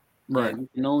people. Right.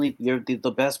 You're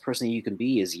the best person you can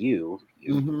be is you.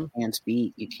 You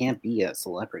can't be a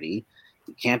celebrity.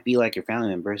 You can't be like your family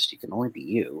members. You can only be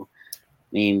you.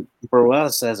 I mean, for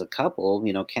us as a couple,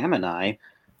 Cam and I,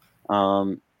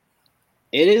 it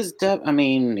is, you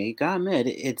gotta admit,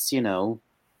 it's,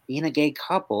 being a gay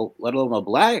couple, let alone a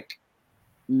black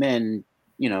men,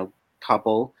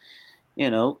 couple,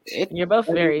 you're both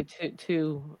very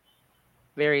two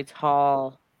very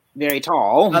tall. Very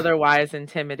tall. Otherwise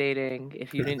intimidating,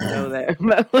 if you didn't know that.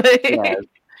 Yeah.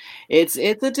 It's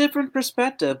a different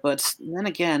perspective, but then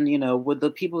again, with the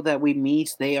people that we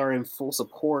meet, they are in full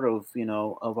support of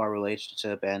of our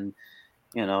relationship, and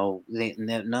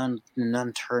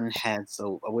none turn heads.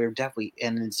 So we're definitely,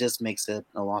 and it just makes it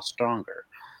a lot stronger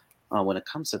when it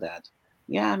comes to that.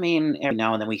 Yeah, I mean, every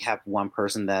now and then we have one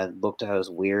person that looked at us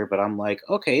weird, but I'm like,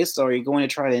 okay, so are you going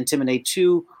to try to intimidate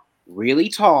two really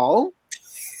tall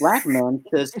black men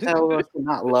to tell us to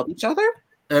not love each other?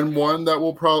 And one that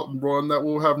will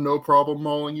have no problem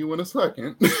mauling you in a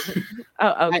second.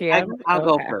 Oh, okay. I'll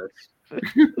go first.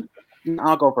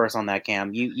 I'll go first on that,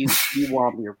 Cam. You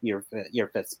want your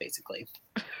fist basically.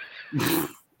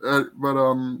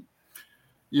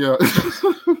 Yeah.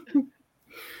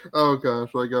 Oh gosh,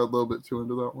 I got a little bit too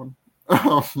into that one.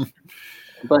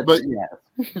 But yeah.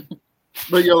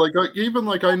 But yeah, even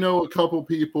I know a couple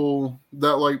people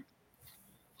that like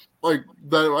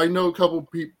that I know a couple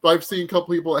people. I've seen a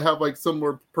couple people that have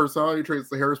similar personality traits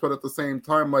to Harris, but at the same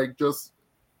time, just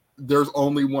there's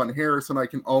only one Harris, and I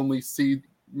can only see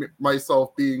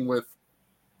myself being with,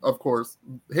 of course,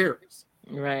 Harris.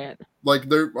 Right.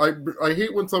 I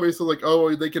hate when somebody says oh,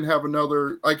 I can have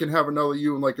another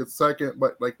you in a second,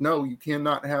 but no, you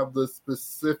cannot have the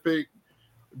specific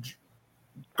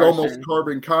almost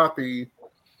carbon copy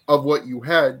of what you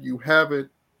had. You have it,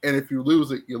 and if you lose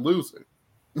it, you lose it.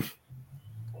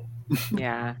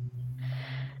 Yeah.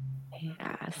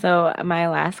 So my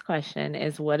last question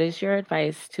is, what is your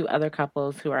advice to other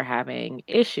couples who are having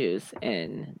issues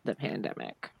in the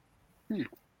pandemic?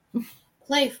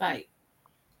 Play fight.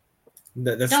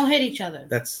 Don't hit each other.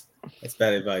 That's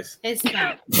bad advice. It's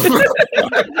not.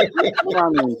 Well, I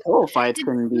mean, pillow fights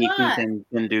It's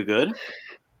can do good.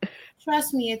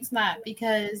 Trust me, it's not,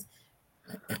 because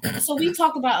so we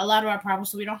talk about a lot of our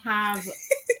problems, so we don't have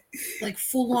like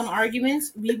full-on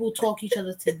arguments. We will talk each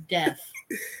other to death.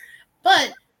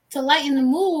 But to lighten the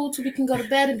mood so we can go to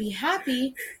bed and be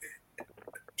happy,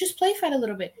 just play fight a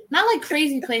little bit. Not like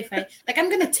crazy play fight. Like I'm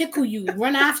gonna tickle you,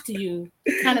 run after you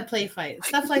kind of play fight.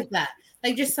 Stuff like that.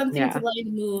 Like just something to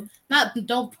lighten the mood.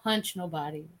 Don't punch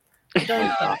nobody.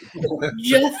 Don't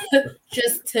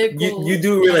just tickle. You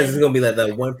do realize it's gonna be like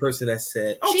that one person that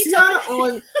said, "Oh, Tiana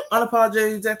on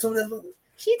Unapologetic." That told me.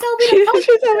 She told me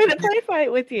to play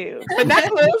fight with you, but that's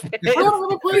what I don't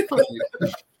want to play fight.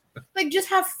 Like just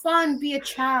have fun. Be a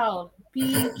child.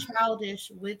 Be childish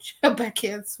with your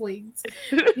backhand swings.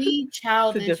 Be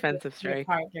childish. It's a defensive with your strike.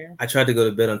 partner. I tried to go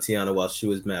to bed on Tiana while she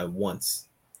was mad once,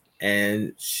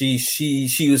 and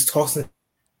she was tossing.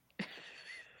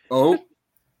 Oh.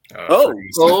 And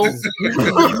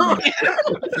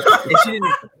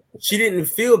she didn't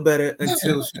feel better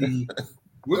until she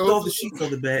ripped off the sheets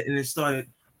on the bed and it started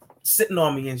sitting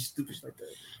on me and stupid like that.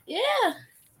 Yeah.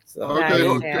 So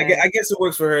Okay. I guess it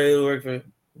works for her. It'll work for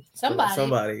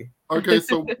Somebody. Okay,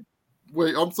 so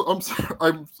wait, I'm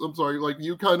sorry. Like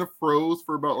you kind of froze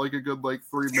for about like a good 3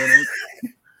 minutes.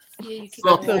 Yeah, you can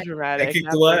So- so dramatic. I kicked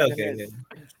That's the wire. what it Okay.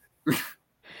 is.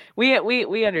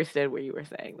 We understood what you were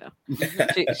saying though.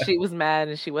 She was mad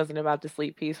and she wasn't about to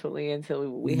sleep peacefully until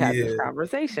we had this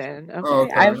conversation. Okay.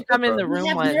 Okay. I've come in the We room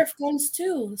have once. Nerf guns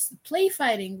too. Play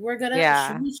fighting. We're gonna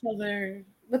Yeah. shoot each other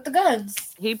with the guns.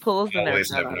 He pulls the Nerf Always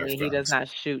gun have on Nerf me. He does guns. not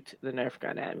shoot the Nerf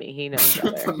gun at me. He knows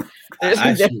better. Those There's I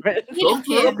a shoot. difference. Yeah.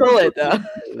 He'll pull it though.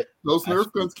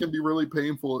 Nerf guns can be really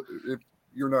painful if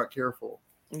you're not careful.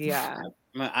 Yeah.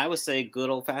 I would say good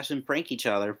old fashioned prank each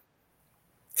other.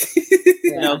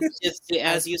 Yeah. Just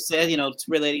as you said, it's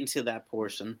relating to that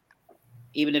portion.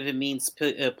 Even if it means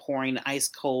pouring ice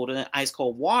cold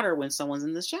water when someone's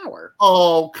in the shower.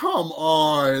 Oh, come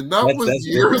on. That's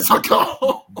years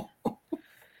ago.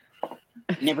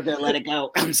 Never gonna let it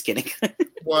go. I'm just kidding.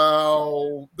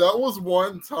 Wow. That was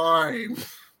one time.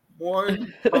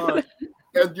 One time.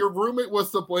 And your roommate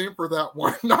was to blame for that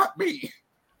one, not me.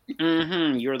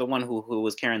 Mm-hmm. You're the one who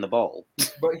was carrying the bowl.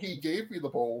 But he gave me the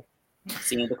bowl.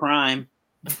 Seeing the crime.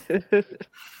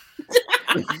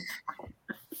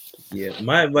 Yeah,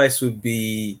 my advice would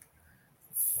be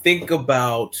think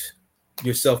about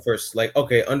yourself first. Like,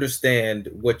 okay, understand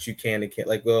what you can and can't.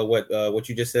 Like what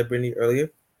you just said, Brittany, earlier.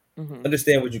 Mhm.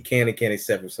 Understand what you can and can't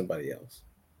accept from somebody else,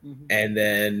 and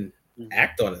then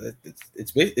act on it.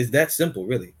 It's that simple,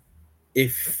 really.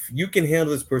 If you can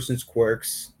handle this person's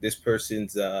quirks, this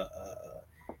person's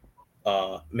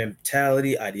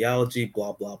mentality, ideology,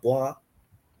 blah blah blah,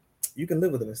 you can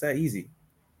live with them. It's that easy.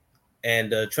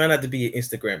 And try not to be an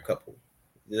Instagram couple.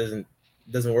 It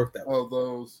doesn't work that way. Oh,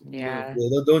 those. Yeah.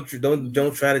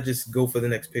 Don't try to just go for the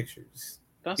next pictures.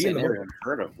 Don't Be say in the never moment.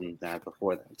 heard of that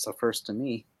before. That's a first to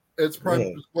me. It's probably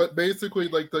Yeah. what basically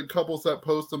like the couples that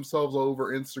post themselves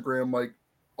over Instagram, like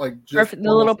just The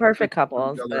little almost perfect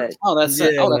couples, together. but Oh, that's Yeah,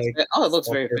 it looks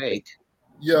all very perfect. fake.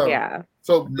 Yeah. yeah.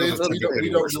 So No, basically, that's we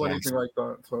good. don't do anything like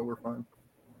that, so we're fine.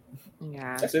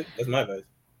 Yeah. That's it. That's my advice.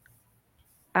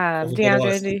 That's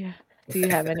DeAndre, do you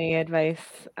have any advice?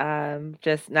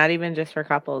 Just not even just for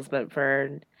couples, but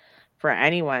for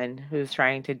anyone who's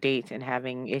trying to date and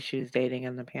having issues dating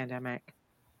in the pandemic.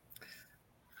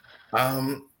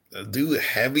 Do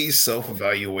heavy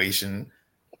self-evaluation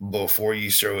before you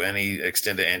show any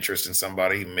extended interest in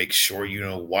somebody. Make sure you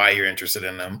know why you're interested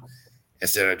in them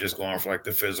instead of just going for like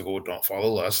the physical. Don't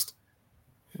follow lust,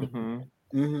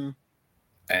 Mm-hmm.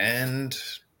 and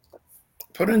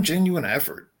put in genuine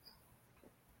effort.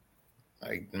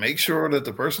 Like, make sure that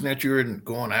the person that you're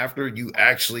going after, you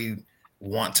actually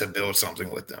want to build something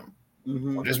with them.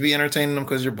 Don't just be entertaining them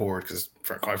because you're bored, because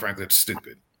quite frankly, it's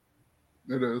stupid.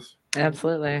 It is.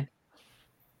 Absolutely.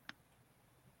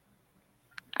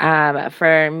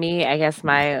 For me, I guess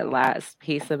my last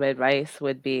piece of advice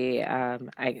would be,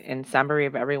 in summary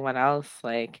of everyone else,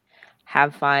 like,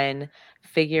 have fun,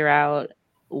 figure out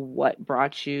what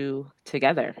brought you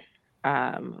together.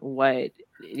 What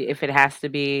if it has to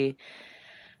be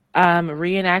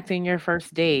reenacting your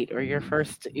first date or your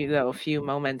first few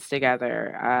moments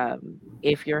together.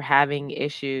 If you're having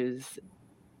issues,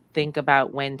 think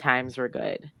about when times were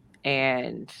good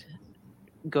and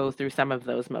go through some of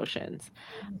those motions.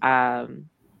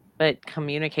 But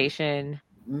communication,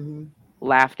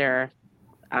 laughter,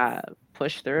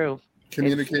 push through.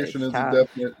 Communication It's is tough.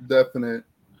 a definite,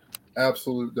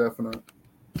 absolute definite.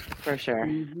 For sure.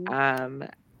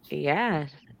 yeah.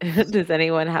 Does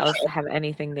anyone else have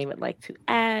anything they would like to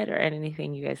add, or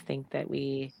anything you guys think that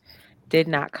we did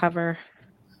not cover?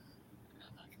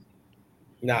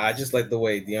 Nah, I just like the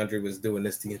way DeAndre was doing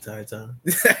this the entire time.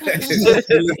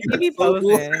 He be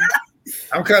posing.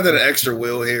 I'm kind of the extra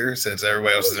wheel here since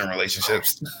everybody else is in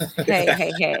relationships.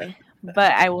 Hey.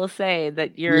 But I will say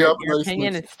that your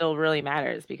opinion it still really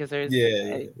matters, because there's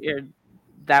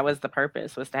that was the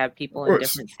purpose, was to have people in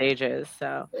different stages.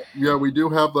 So yeah, we do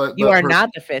have that. You are not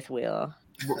the fifth wheel.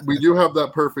 We do have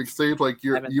that perfect stage. Like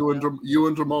you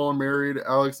and Jamal are married,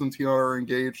 Alex and Tina are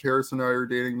engaged, Harrison and I are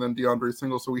dating, then DeAndre's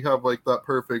single. So we have like that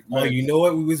perfect. Oh, you know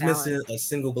what? We was missing a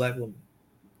single black woman.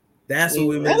 That's what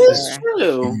we missing. That is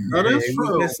true. That is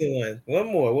true. We missing one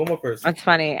more person. That's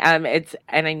funny.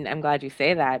 I'm glad you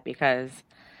say that, because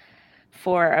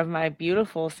 4 of my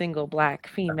beautiful single black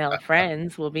female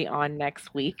friends will be on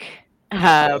next week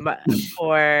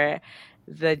for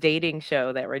the dating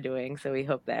show that we're doing. So we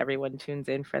hope that everyone tunes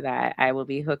in for that. I will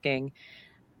be hooking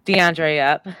DeAndre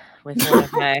up with one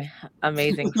of my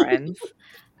amazing friends,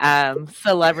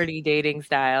 celebrity dating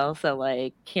style. So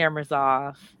like cameras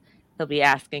off. He'll be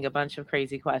asking a bunch of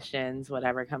crazy questions,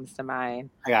 whatever comes to mind.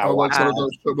 Like one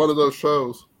of those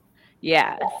shows.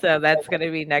 Yeah, so that's going to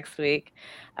be next week.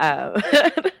 So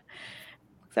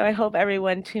I hope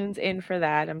everyone tunes in for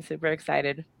that. I'm super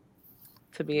excited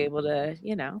to be able to,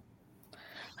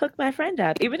 hook my friend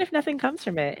up. Even if nothing comes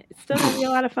from it, it's still going to be a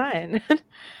lot of fun.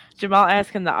 Jamal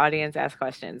asking the audience ask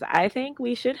questions. I think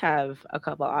we should have a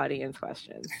couple audience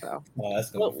questions. So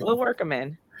we'll work them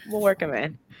in.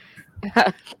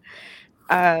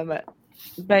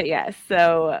 But yes,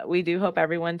 so we do hope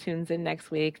everyone tunes in next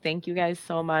week. Thank you guys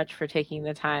so much for taking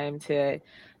the time to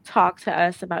talk to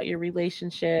us about your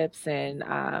relationships and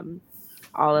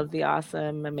all of the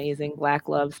awesome, amazing Black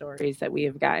love stories that we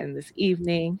have gotten this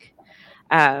evening.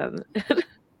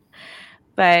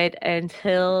 But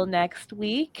until next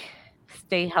week,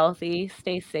 stay healthy,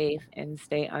 stay safe, and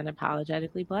stay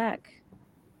unapologetically Black.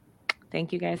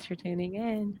 Thank you guys for tuning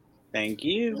in. Thank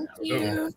you. Thank you.